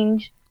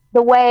change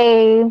the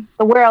way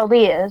the world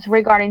is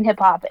regarding hip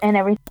hop and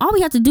everything? All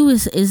we have to do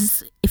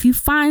is if you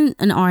find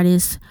an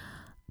artist,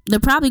 they're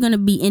probably going to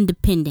be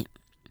independent.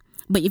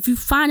 But if you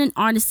find an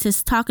artist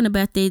that's talking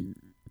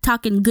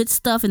good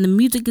stuff and the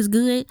music is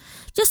good,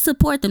 just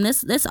support them.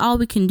 That's all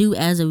we can do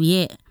as of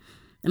yet.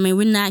 I mean,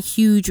 we're not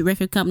huge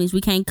record companies.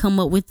 We can't come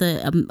up with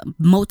a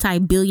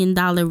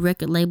multi-billion-dollar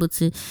record label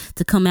to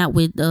come out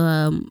with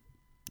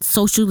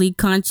socially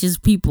conscious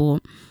people.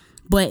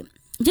 But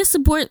just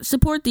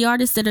support the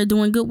artists that are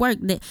doing good work,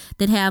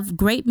 that have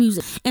great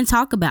music, and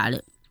talk about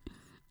it.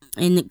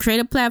 And create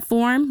a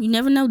platform. You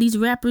never know, these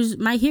rappers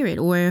might hear it,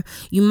 or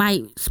you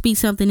might speak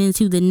something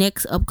into the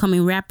next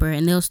upcoming rapper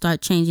and they'll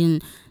start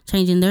changing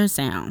their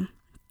sound.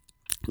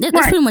 That's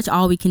Right. pretty much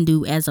all we can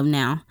do as of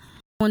now.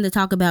 I wanted to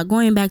talk about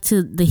going back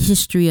to the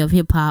history of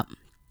hip hop.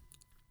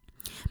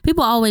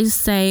 People always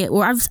say,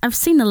 or I've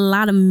seen a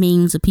lot of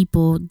memes of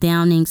people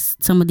downing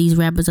some of these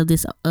rappers of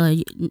this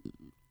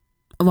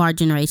of our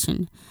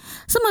generation.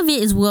 Some of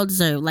it is well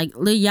deserved. Like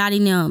Lil Yachty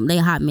and them, they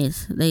a hot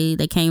mess. They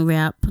can't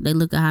rap. They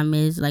look a hot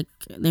mess. Like,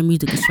 their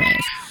music is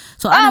trash.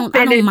 So I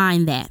don't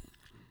mind that.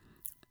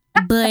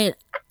 But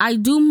I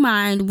do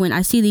mind when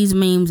I see these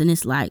memes and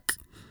it's like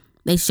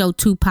they show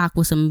Tupac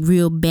with some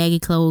real baggy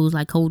clothes,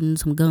 like holding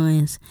some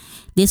guns.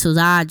 This was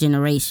our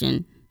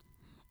generation.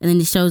 And then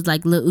it shows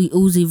like Lil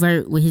Uzi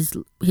Vert with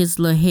his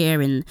little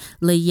hair and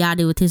Lil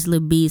Yachty with his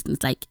little beats, and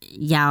it's like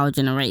y'all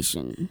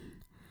generation.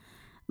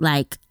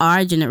 Like,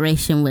 our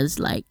generation was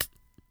like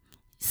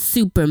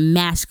super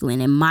masculine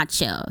and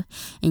macho,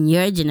 and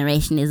your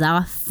generation is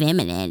all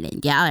feminine,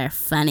 and y'all are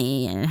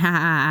funny, and ha ha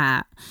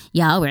ha,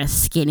 y'all wear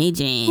skinny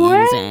jeans,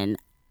 What? and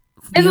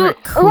It's you're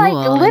cool, like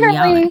and y'all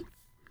literally.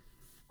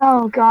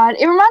 Oh God,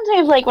 it reminds me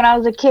of like when I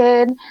was a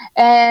kid,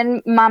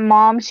 and my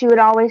mom, she would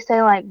always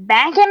say like,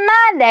 "Back in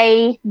my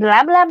day,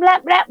 blah blah blah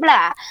blah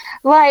blah."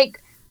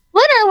 Like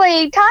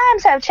literally,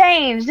 times have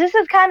changed. This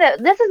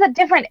is a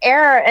different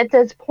era at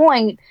this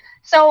point.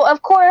 So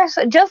of course,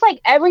 just like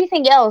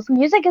everything else,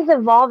 music is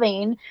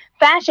evolving.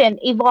 Fashion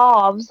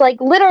evolves. Like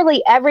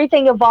literally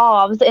everything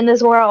evolves in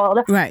this world.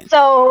 right.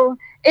 So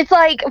it's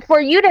like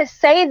for you to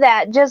say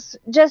that just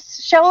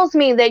shows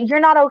me that you're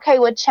not okay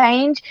with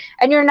change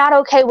and you're not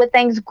okay with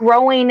things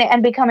growing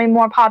and becoming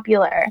more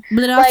popular.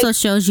 But it Like, also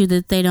shows you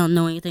that they don't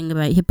know anything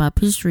about hip hop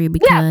history, yeah,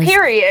 because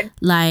period.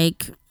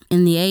 like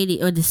in the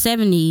 80s or the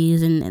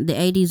 70s and the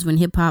 80s, when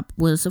hip hop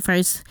was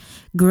first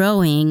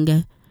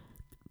growing,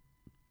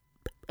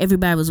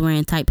 everybody was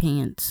wearing tight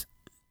pants,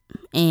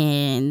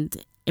 and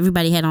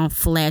everybody had on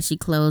flashy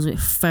clothes with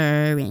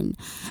fur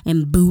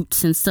and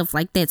boots and stuff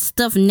like that.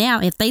 Stuff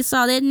now, if they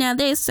saw that now,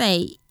 they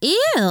say, ew,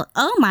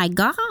 oh my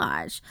gosh. I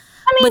mean,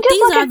 But just these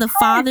look are at the Prince.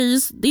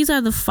 fathers. These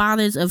are the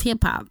fathers of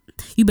hip hop.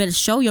 You better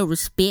show your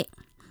respect.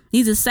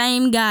 These are the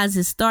same guys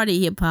that started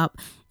hip hop,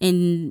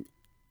 and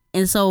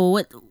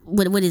so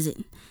what is it?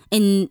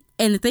 And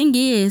the thing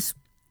is,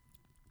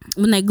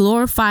 when they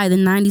glorify the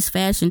 90s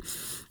fashion,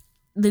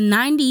 the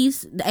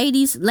 90s, the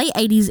 80s, late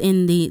 80s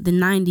and the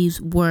 90s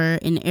were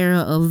an era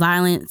of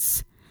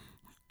violence,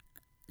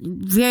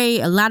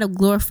 a lot of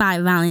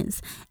glorified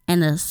violence,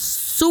 and a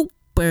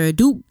super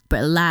duper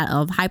lot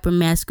of hyper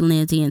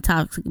masculinity and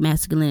toxic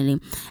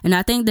masculinity. And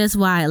I think that's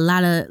why a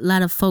lot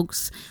of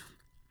folks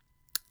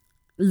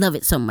love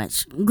it so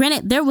much.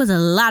 Granted, there was a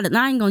lot of,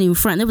 I ain't gonna even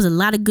front, there was a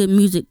lot of good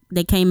music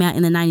that came out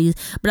in the 90s,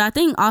 but I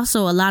think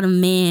also a lot of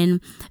men,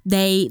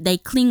 they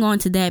cling on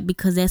to that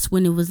because that's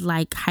when it was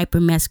like hyper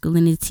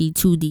masculinity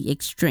to the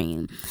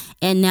extreme.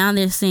 And now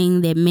they're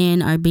saying that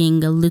men are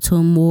being a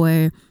little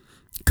more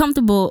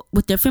comfortable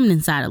with their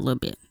feminine side a little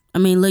bit. I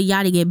mean, Lil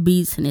Yachty get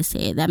beats in his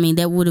head. I mean,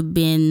 that would have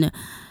been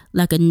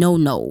like a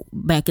no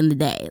back in the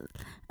day.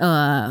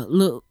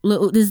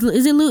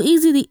 Is it Lil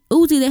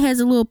Uzi that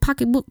has a little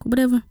pocketbook,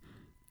 whatever?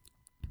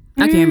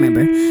 I can't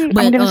remember.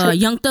 But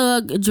Young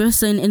Thug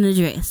dressing in a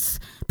dress.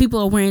 People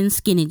are wearing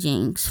skinny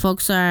jeans.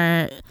 Folks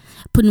are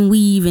putting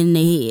weave in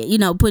their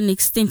head, putting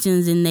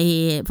extensions in their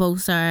head.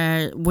 Folks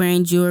are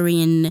wearing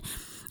jewelry and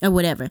or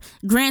whatever.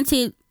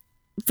 Granted,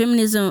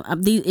 feminism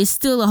is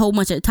still a whole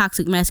bunch of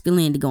toxic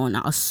masculinity going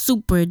on, a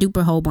super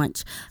duper whole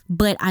bunch.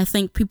 But I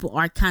think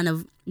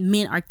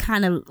men are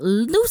kind of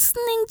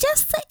loosening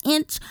just an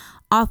inch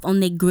off on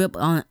their grip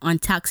on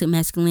toxic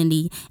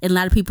masculinity, and a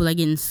lot of people are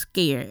getting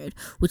scared,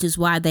 which is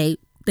why they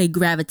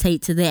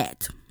gravitate to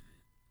that.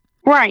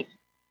 Right.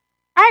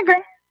 I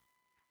agree.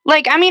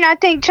 Like, I mean, I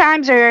think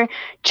times are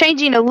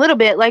changing a little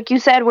bit, like you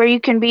said, where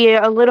you can be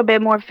a little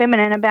bit more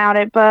feminine about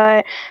it,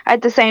 but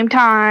at the same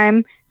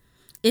time,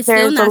 it's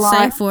still not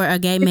safe for a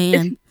gay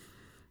man.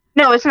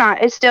 No, it's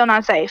not. It's still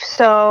not safe.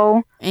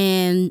 So,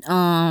 and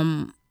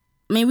I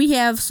mean, we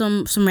have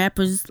some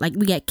rappers, like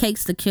we got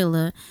Cakes the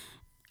Killer.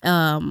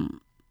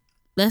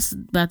 That's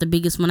about the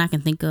biggest one I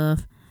can think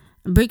of.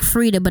 Brick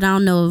Frida, but I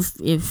don't know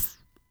if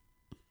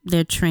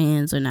they're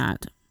trans or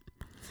not.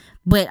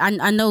 But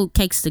I know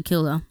Cakes the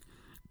Killer.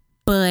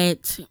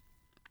 But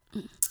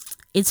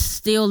it's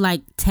still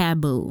like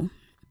taboo.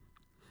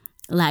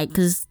 Like,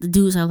 because the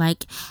dudes are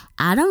like,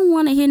 I don't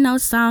want to hear no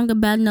song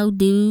about no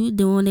dude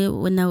doing it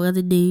with no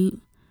other dude.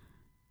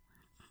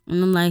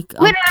 And I'm like,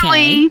 okay.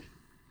 Literally,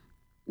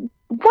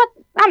 what?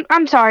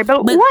 I'm sorry,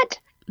 but what?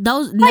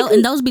 Those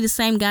be the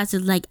same guys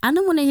that's like, I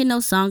don't want to hear no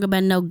song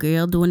about no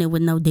girl doing it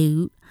with no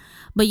dude.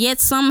 But yet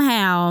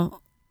somehow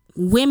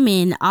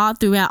women all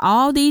throughout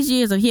all these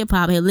years of hip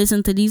hop have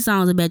listened to these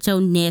songs about your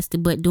nasty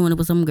butt doing it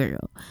with some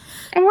girl.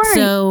 Right.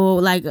 So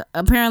like,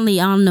 apparently,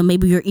 I don't know,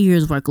 maybe your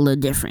ears work a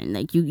little different.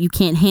 Like you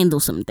can't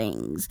handle some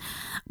things.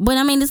 But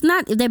I mean, it's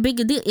not that big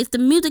a deal. If the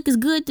music is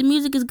good, the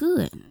music is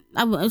good.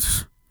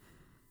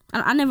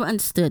 I never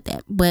understood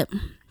that, but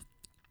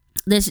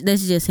that's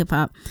just hip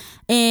hop.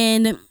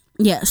 And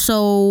yeah,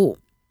 so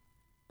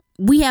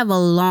we have a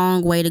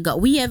long way to go.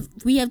 We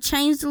have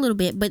changed a little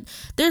bit, but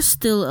there's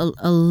still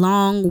a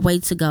long way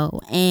to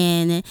go.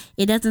 And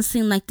it doesn't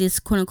seem like this,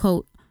 quote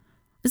unquote,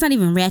 it's not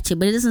even ratchet,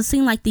 but it doesn't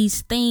seem like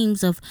these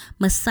themes of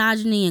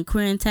misogyny and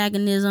queer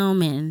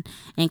antagonism and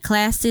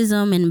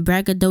classism and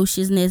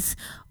braggadociousness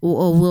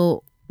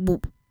will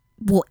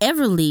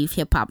ever leave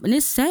hip hop. And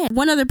it's sad.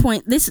 One other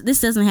point, this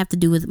doesn't have to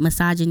do with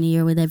misogyny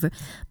or whatever,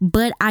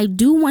 but I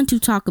do want to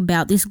talk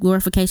about this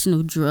glorification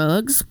of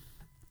drugs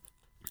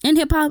in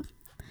hip hop.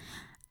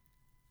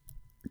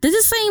 Does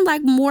it seem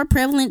like more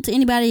prevalent to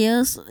anybody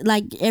else?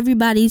 Like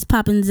everybody's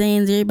popping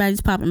Zans,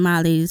 everybody's popping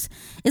Molly's.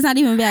 It's not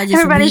even about just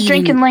everybody's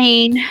drinking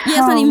lean. Yeah, it's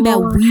not even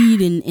about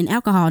weed and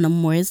alcohol no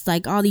more. It's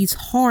like all these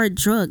hard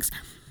drugs.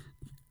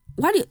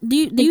 Why do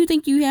you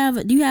think do you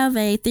have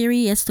a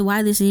theory as to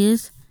why this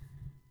is?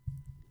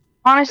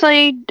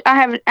 Honestly, I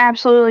have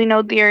absolutely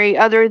no theory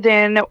other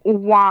than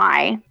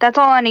why. That's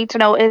all I need to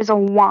know is a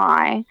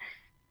why.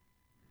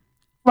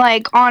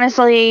 Like,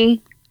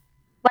 honestly,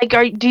 like,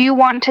 do you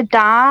want to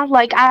die?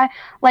 Like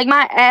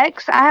my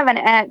ex, I have an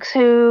ex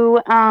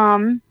who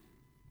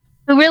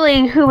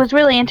was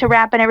really into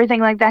rap and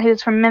everything like that. He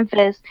was from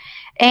Memphis,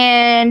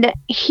 and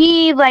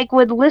he like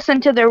would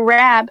listen to the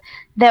rap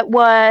that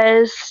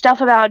was stuff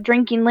about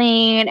drinking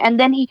lean, and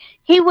then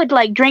he would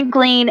like drink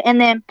lean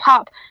and then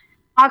pop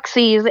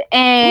oxys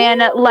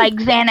and Ooh. like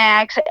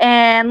Xanax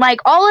and like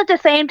all at the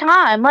same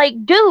time.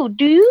 Like, dude,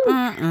 do you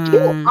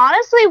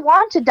honestly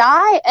want to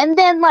die? And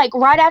then like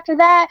right after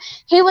that,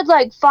 he would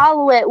like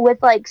follow it with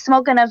like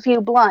smoking a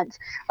few blunts.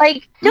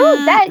 Like, dude,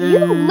 that you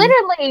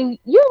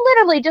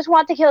literally just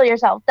want to kill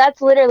yourself. That's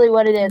literally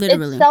what it is. It's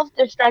Literally.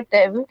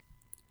 self-destructive.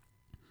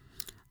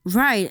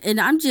 Right. And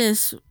I'm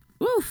just,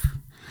 oof.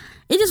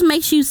 It just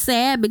makes you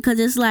sad because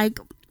it's like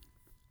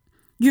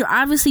you're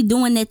obviously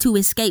doing that to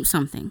escape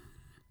something.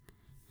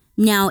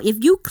 Now,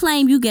 if you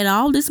claim you get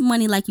all this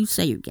money like you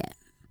say you get,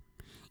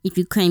 if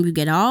you claim you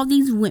get all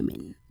these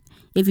women,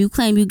 if you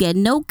claim you get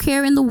no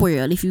care in the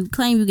world, if you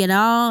claim you get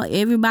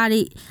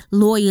everybody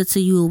loyal to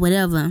you or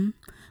whatever,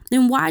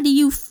 then why do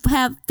you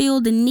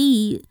feel the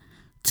need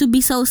to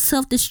be so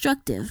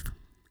self-destructive?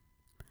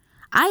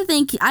 I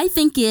think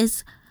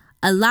it's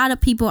a lot of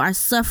people are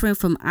suffering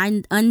from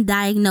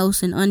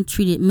undiagnosed and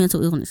untreated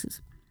mental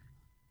illnesses,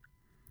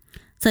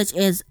 such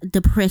as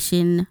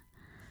depression,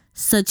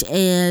 such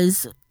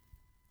as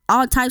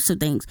all types of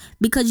things,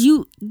 because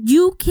you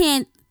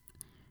can't.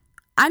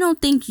 I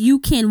don't think you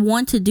can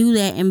want to do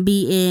that and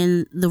be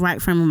in the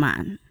right frame of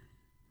mind.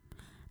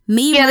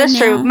 Me Yeah, right that's now,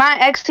 true. My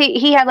ex,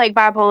 he had like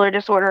bipolar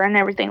disorder and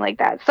everything like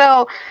that.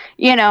 So,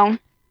 you know,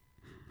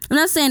 I'm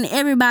not saying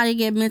everybody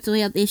get mental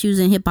health issues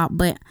in hip hop,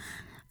 but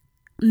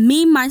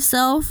me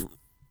myself,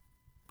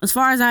 as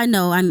far as I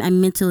know, I'm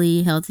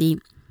mentally healthy.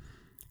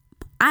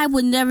 I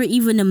would never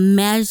even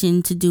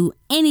imagine to do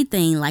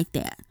anything like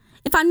that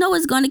if I know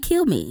it's going to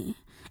kill me.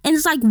 And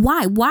it's like,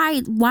 why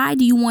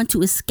do you want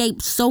to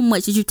escape so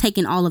much that you're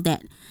taking all of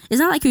that?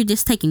 It's not like you're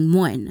just taking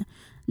one.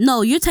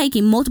 No, you're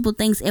taking multiple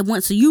things at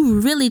once. So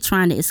you're really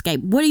trying to escape.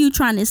 What are you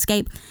trying to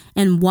escape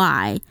and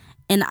why?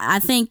 And I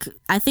think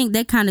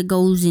that kind of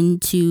goes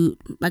into,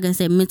 like I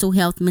said, mental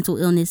health, mental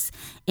illness,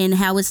 and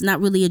how it's not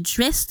really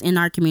addressed in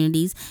our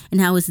communities, and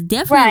how it's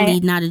definitely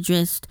right. not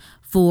addressed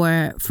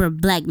for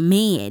black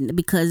men,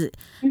 because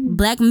Mhm.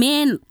 black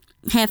men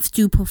have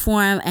to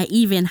perform an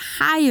even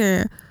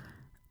higher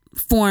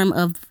form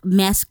of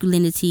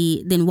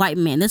masculinity than white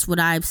men. That's what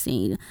I've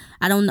seen.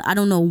 I don't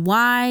know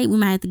why. We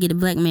might have to get a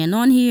black man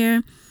on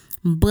here,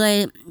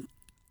 but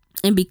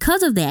and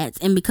because of that,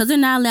 and because they're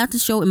not allowed to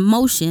show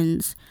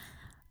emotions,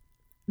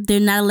 they're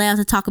not allowed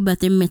to talk about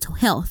their mental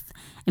health,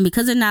 and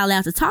because they're not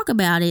allowed to talk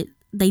about it,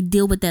 they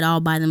deal with that all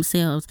by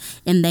themselves,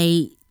 and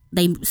they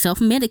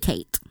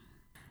self-medicate.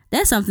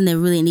 That's something that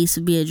really needs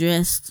to be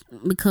addressed,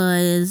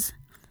 because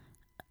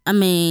I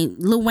mean,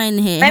 Lil Wayne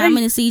had how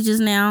many seizures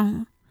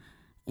now?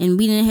 And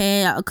we done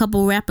had a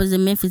couple rappers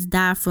in Memphis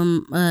die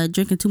from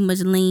drinking too much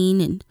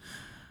lean, and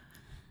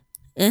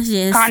it's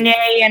just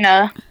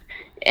Kanye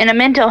in a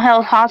mental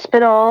health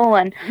hospital,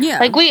 and yeah,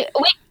 like we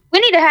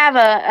need to have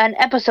an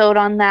episode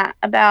on that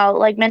about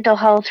like mental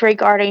health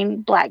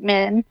regarding black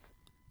men.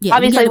 yeah. We got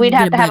Obviously, to we'd get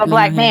have a to have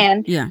black a man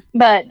on black here. man, Yeah,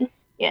 but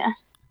yeah,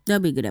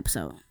 that'll be a good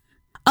episode.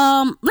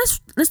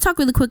 Let's talk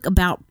really quick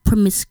about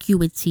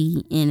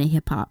promiscuity in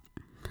hip hop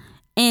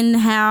and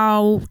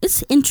how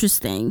it's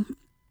interesting.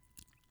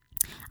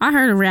 I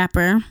heard a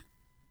rapper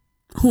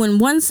who in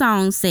one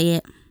song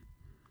said,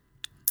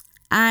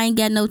 "I ain't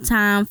got no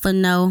time for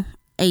no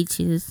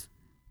H's.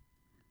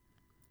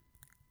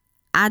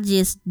 I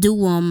just do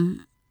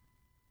them."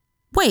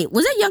 Wait,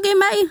 was that Young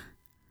M.A.?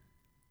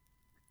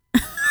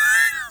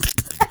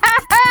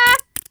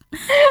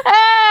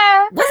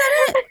 Was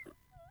that it?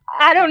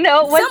 I don't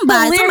know. What's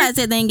Somebody the lyric?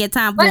 said they ain't get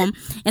time for him,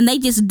 and they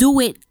just do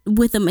it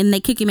with him, and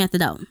they kick him out the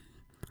door.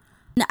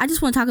 Now, I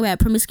just want to talk about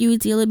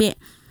promiscuity a little bit.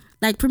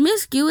 Like,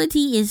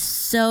 promiscuity is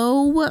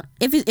so,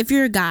 if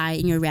you're a guy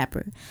and you're a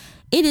rapper,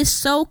 it is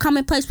so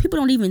commonplace. People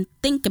don't even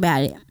think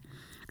about it.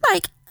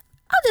 Like,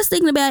 I'm just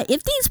thinking about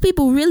if these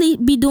people really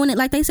be doing it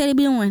like they say they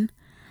be doing.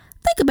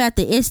 Think about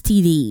the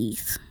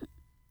STDs.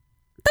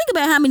 Think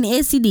about how many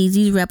STDs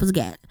these rappers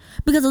got.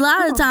 Because a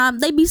lot of the time,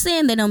 they be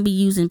saying they don't be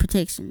using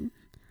protection.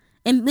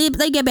 And if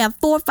they get about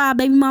 4 or 5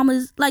 baby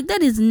mamas, like,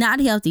 that is not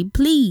healthy.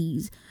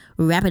 Please,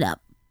 wrap it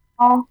up.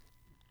 Oh,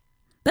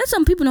 That's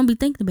something people don't be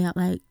thinking about.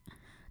 Like,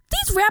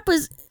 these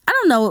rappers, I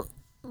don't know,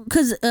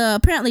 because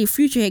apparently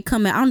Future had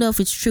come out. I don't know if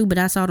it's true, but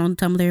I saw it on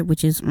Tumblr,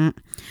 which is,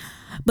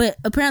 but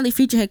apparently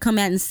Future had come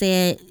out and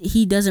said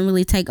he doesn't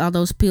really take all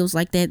those pills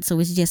like that, so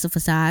it's just a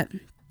facade.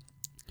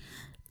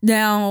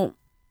 Now,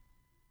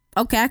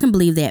 okay, I can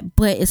believe that,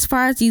 but as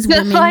far as these just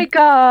women, like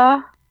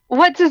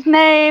what's his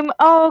name?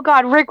 Oh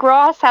God, Rick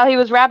Ross. How he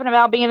was rapping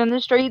about being in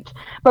the streets,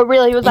 but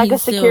really he was like he a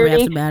still raps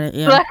security. about it,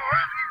 yeah.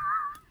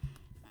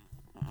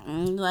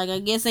 Like, I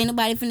guess ain't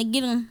nobody finna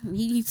get him.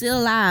 He's still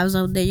alive,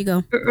 so there you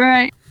go.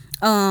 Right.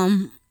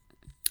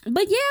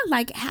 But yeah,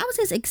 like, how is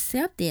this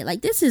accepted?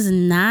 Like, this is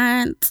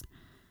not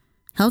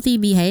healthy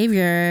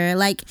behavior.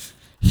 Like,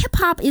 hip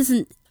hop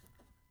isn't,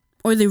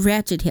 or the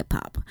ratchet hip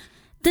hop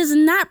does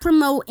not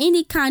promote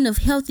any kind of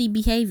healthy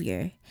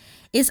behavior.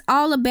 It's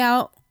all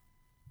about,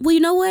 well, you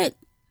know what?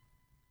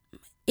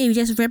 It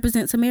just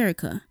represents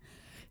America.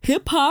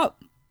 Hip hop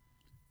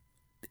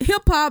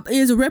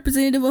is a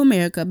representative of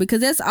America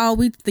because that's all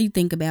we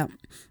think about.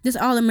 That's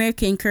all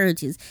America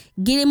encourages.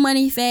 Getting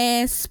money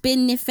fast,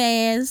 spending it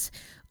fast,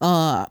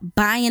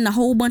 buying a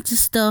whole bunch of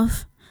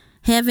stuff,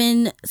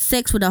 having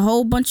sex with a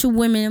whole bunch of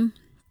women,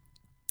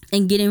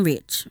 and getting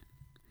rich.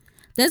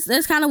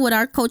 That's kind of what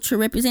our culture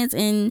represents,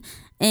 and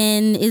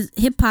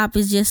hip hop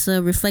is just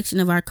a reflection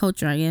of our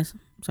culture, I guess.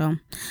 So,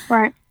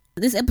 right.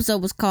 This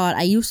episode was called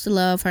 "I Used to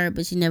Love Her,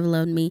 but She Never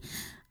Loved Me."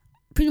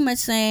 Pretty much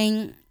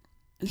saying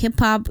hip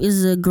hop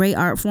is a great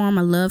art form.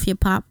 I love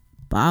hip hop.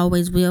 I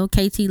always will.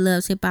 KT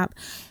loves hip hop,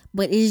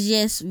 but it's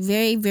just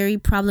very, very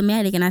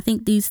problematic, and I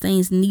think these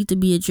things need to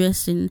be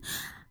addressed and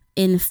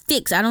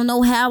fixed. I don't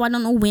know how. I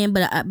don't know when,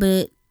 but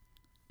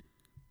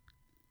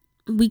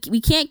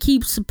we can't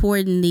keep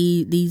supporting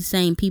these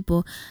same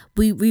people.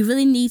 We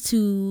really need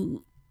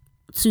to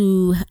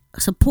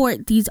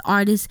support these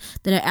artists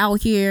that are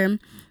out here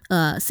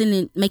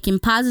making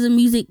positive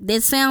music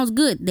that sounds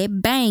good,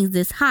 that bangs,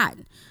 that's hot.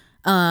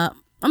 I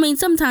mean,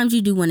 sometimes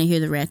you do want to hear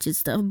the ratchet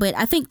stuff, but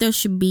I think there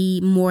should be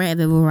more of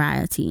a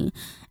variety,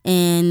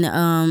 and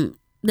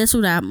that's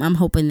what I'm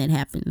hoping that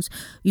happens.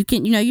 You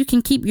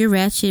can keep your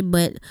ratchet,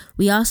 but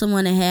we also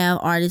want to have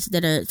artists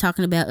that are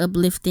talking about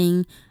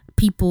uplifting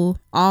people,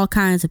 all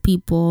kinds of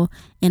people,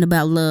 and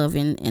about love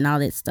and all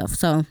that stuff.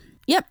 So,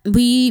 yep,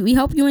 we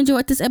hope you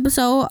enjoyed this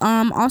episode.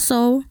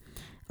 Also,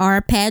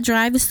 our pad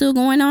drive is still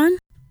going on.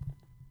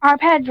 Our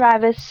pad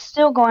drive is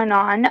still going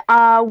on.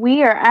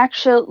 We are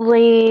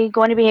actually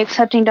going to be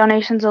accepting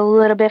donations a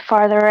little bit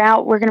farther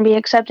out. We're going to be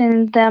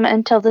accepting them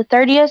until the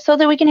 30th so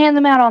that we can hand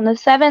them out on the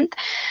 7th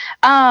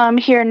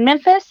here in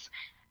Memphis,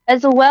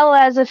 as well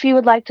as if you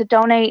would like to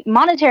donate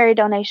monetary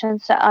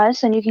donations to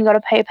us, and you can go to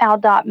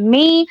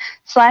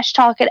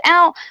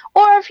paypal.me/talkitout,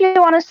 or if you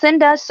want to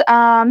send us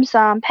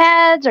some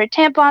pads or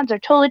tampons or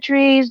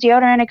toiletries,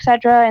 deodorant,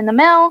 etc. in the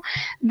mail,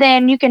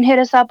 then you can hit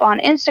us up on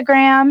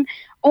Instagram,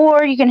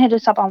 or you can hit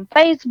us up on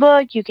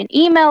Facebook. You can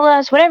email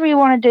us, whatever you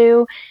want to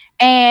do,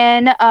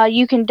 and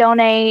you can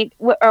donate,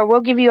 or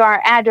we'll give you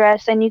our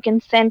address, and you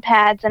can send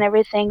pads and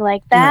everything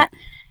like that.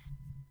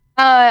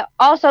 Right.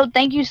 Also,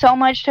 thank you so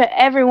much to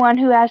everyone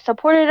who has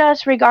supported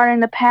us regarding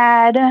the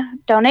pad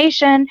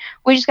donation.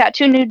 We just got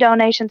 2 new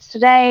donations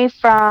today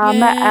from,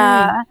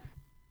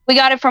 we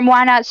got it from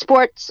Why Not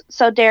Sports,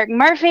 so Derek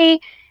Murphy,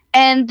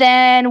 and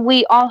then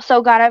we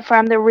also got it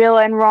from the Real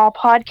and Raw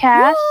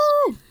podcast.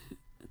 Woo!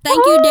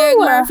 Thank you, Derek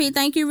Murphy.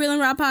 Thank you, Real and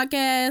Raw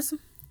podcast.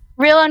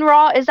 Real and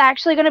Raw is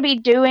actually going to be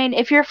doing,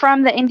 if you're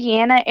from the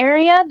Indiana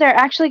area, they're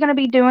actually going to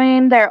be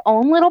doing their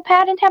own little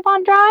pad and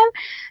tampon drive,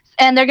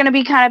 and they're going to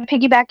be kind of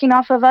piggybacking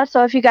off of us.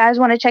 So if you guys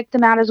want to check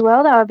them out as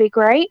well, that would be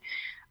great.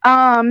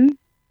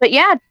 But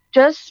yeah,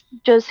 just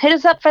hit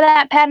us up for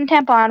that pad and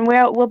tampon.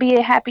 We'll be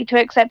happy to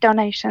accept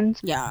donations.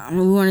 Yeah,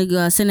 we want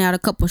to send out a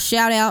couple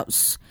shout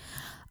outs.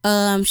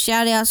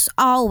 Shout outs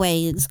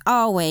always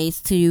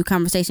to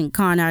Conversation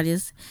Con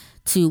Artists,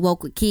 to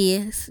Woke with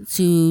Kids,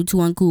 to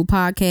Uncool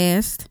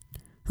Podcast.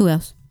 Who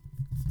else?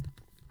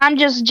 I'm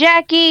just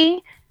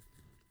Jackie.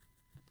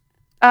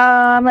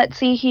 Let's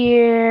see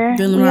here.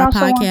 Doing our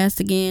podcast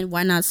again.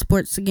 Why Not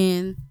Sports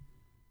again?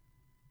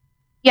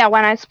 Yeah,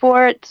 Why Not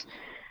Sports.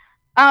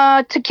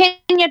 To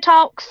Kenya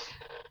Talks.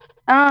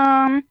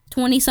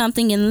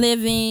 20-something and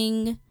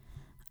Living.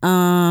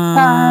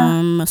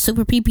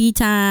 Super PP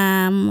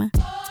Time.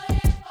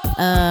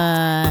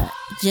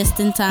 Just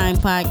in Time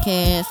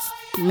Podcast.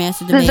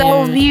 Master Debater. His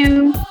Old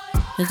View.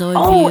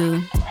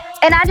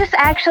 And I just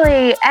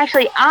actually,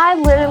 I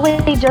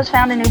literally just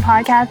found a new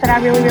podcast that I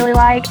really, really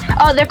like.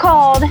 Oh, they're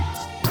called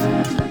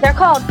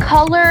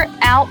Color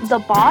Out the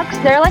Box.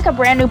 They're like a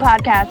brand new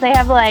podcast.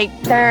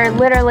 They're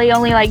literally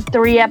only like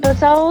 3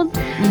 episodes,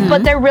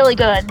 but they're really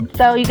good.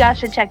 So you guys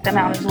should check them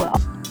out as well.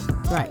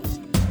 Right.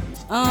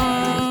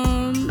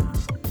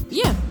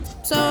 Yeah.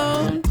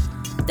 So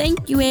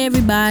thank you,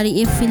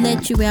 everybody. If we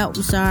let you out,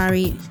 I'm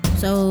sorry.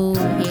 So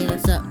hit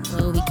us up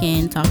so we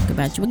can talk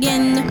about you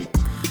again.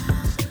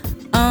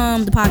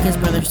 The Podcast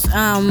Brothers.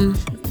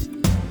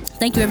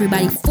 Thank you,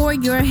 everybody, for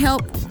your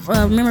help.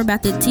 Remember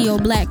about the T.O.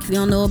 Black. If you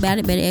don't know about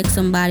it, better ask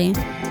somebody.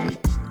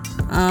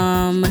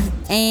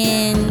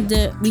 And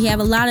we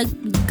have a lot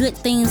of good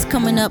things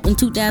coming up in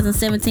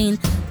 2017.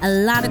 A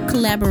lot of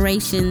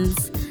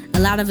collaborations. A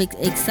lot of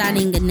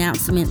exciting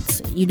announcements.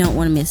 You don't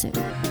want to miss it.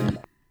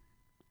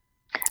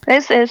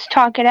 This is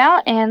Talk It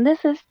Out, and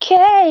this is KT.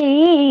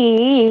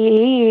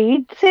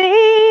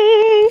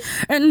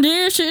 And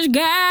this is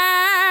Gabby.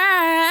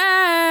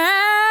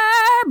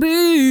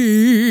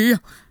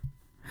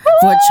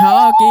 For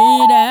Talk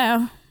It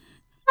Out.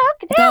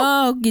 Talk it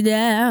out. Talk it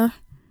out.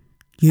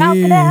 Talk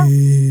it out.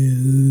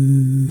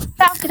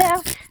 Talk it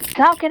out.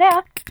 Talk it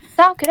out.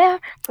 Talk it out.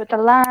 Put the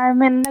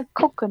lime in the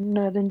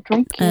coconut and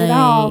drink it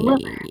all up.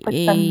 Put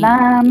the Ay,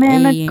 lime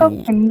in the ay,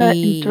 coconut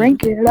and ay.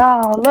 drink it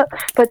all up.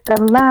 Put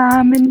the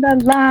lime in the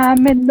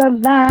lime in the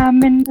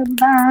lime in the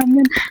lime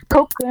in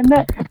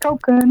coconut,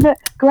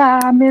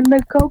 lime in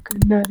the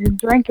coconut and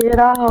drink it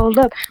all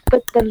up.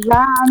 Put the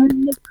lime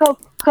in the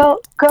coke.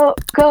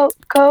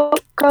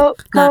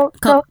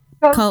 Not coke.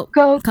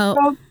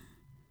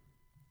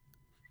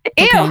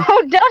 Ew! Okay.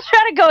 Don't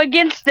try to go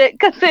against it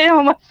because it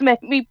almost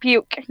made me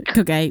puke.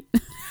 Okay.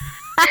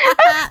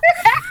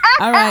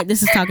 All right.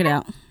 This is Talk It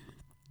Out.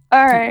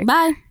 All right.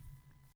 Bye.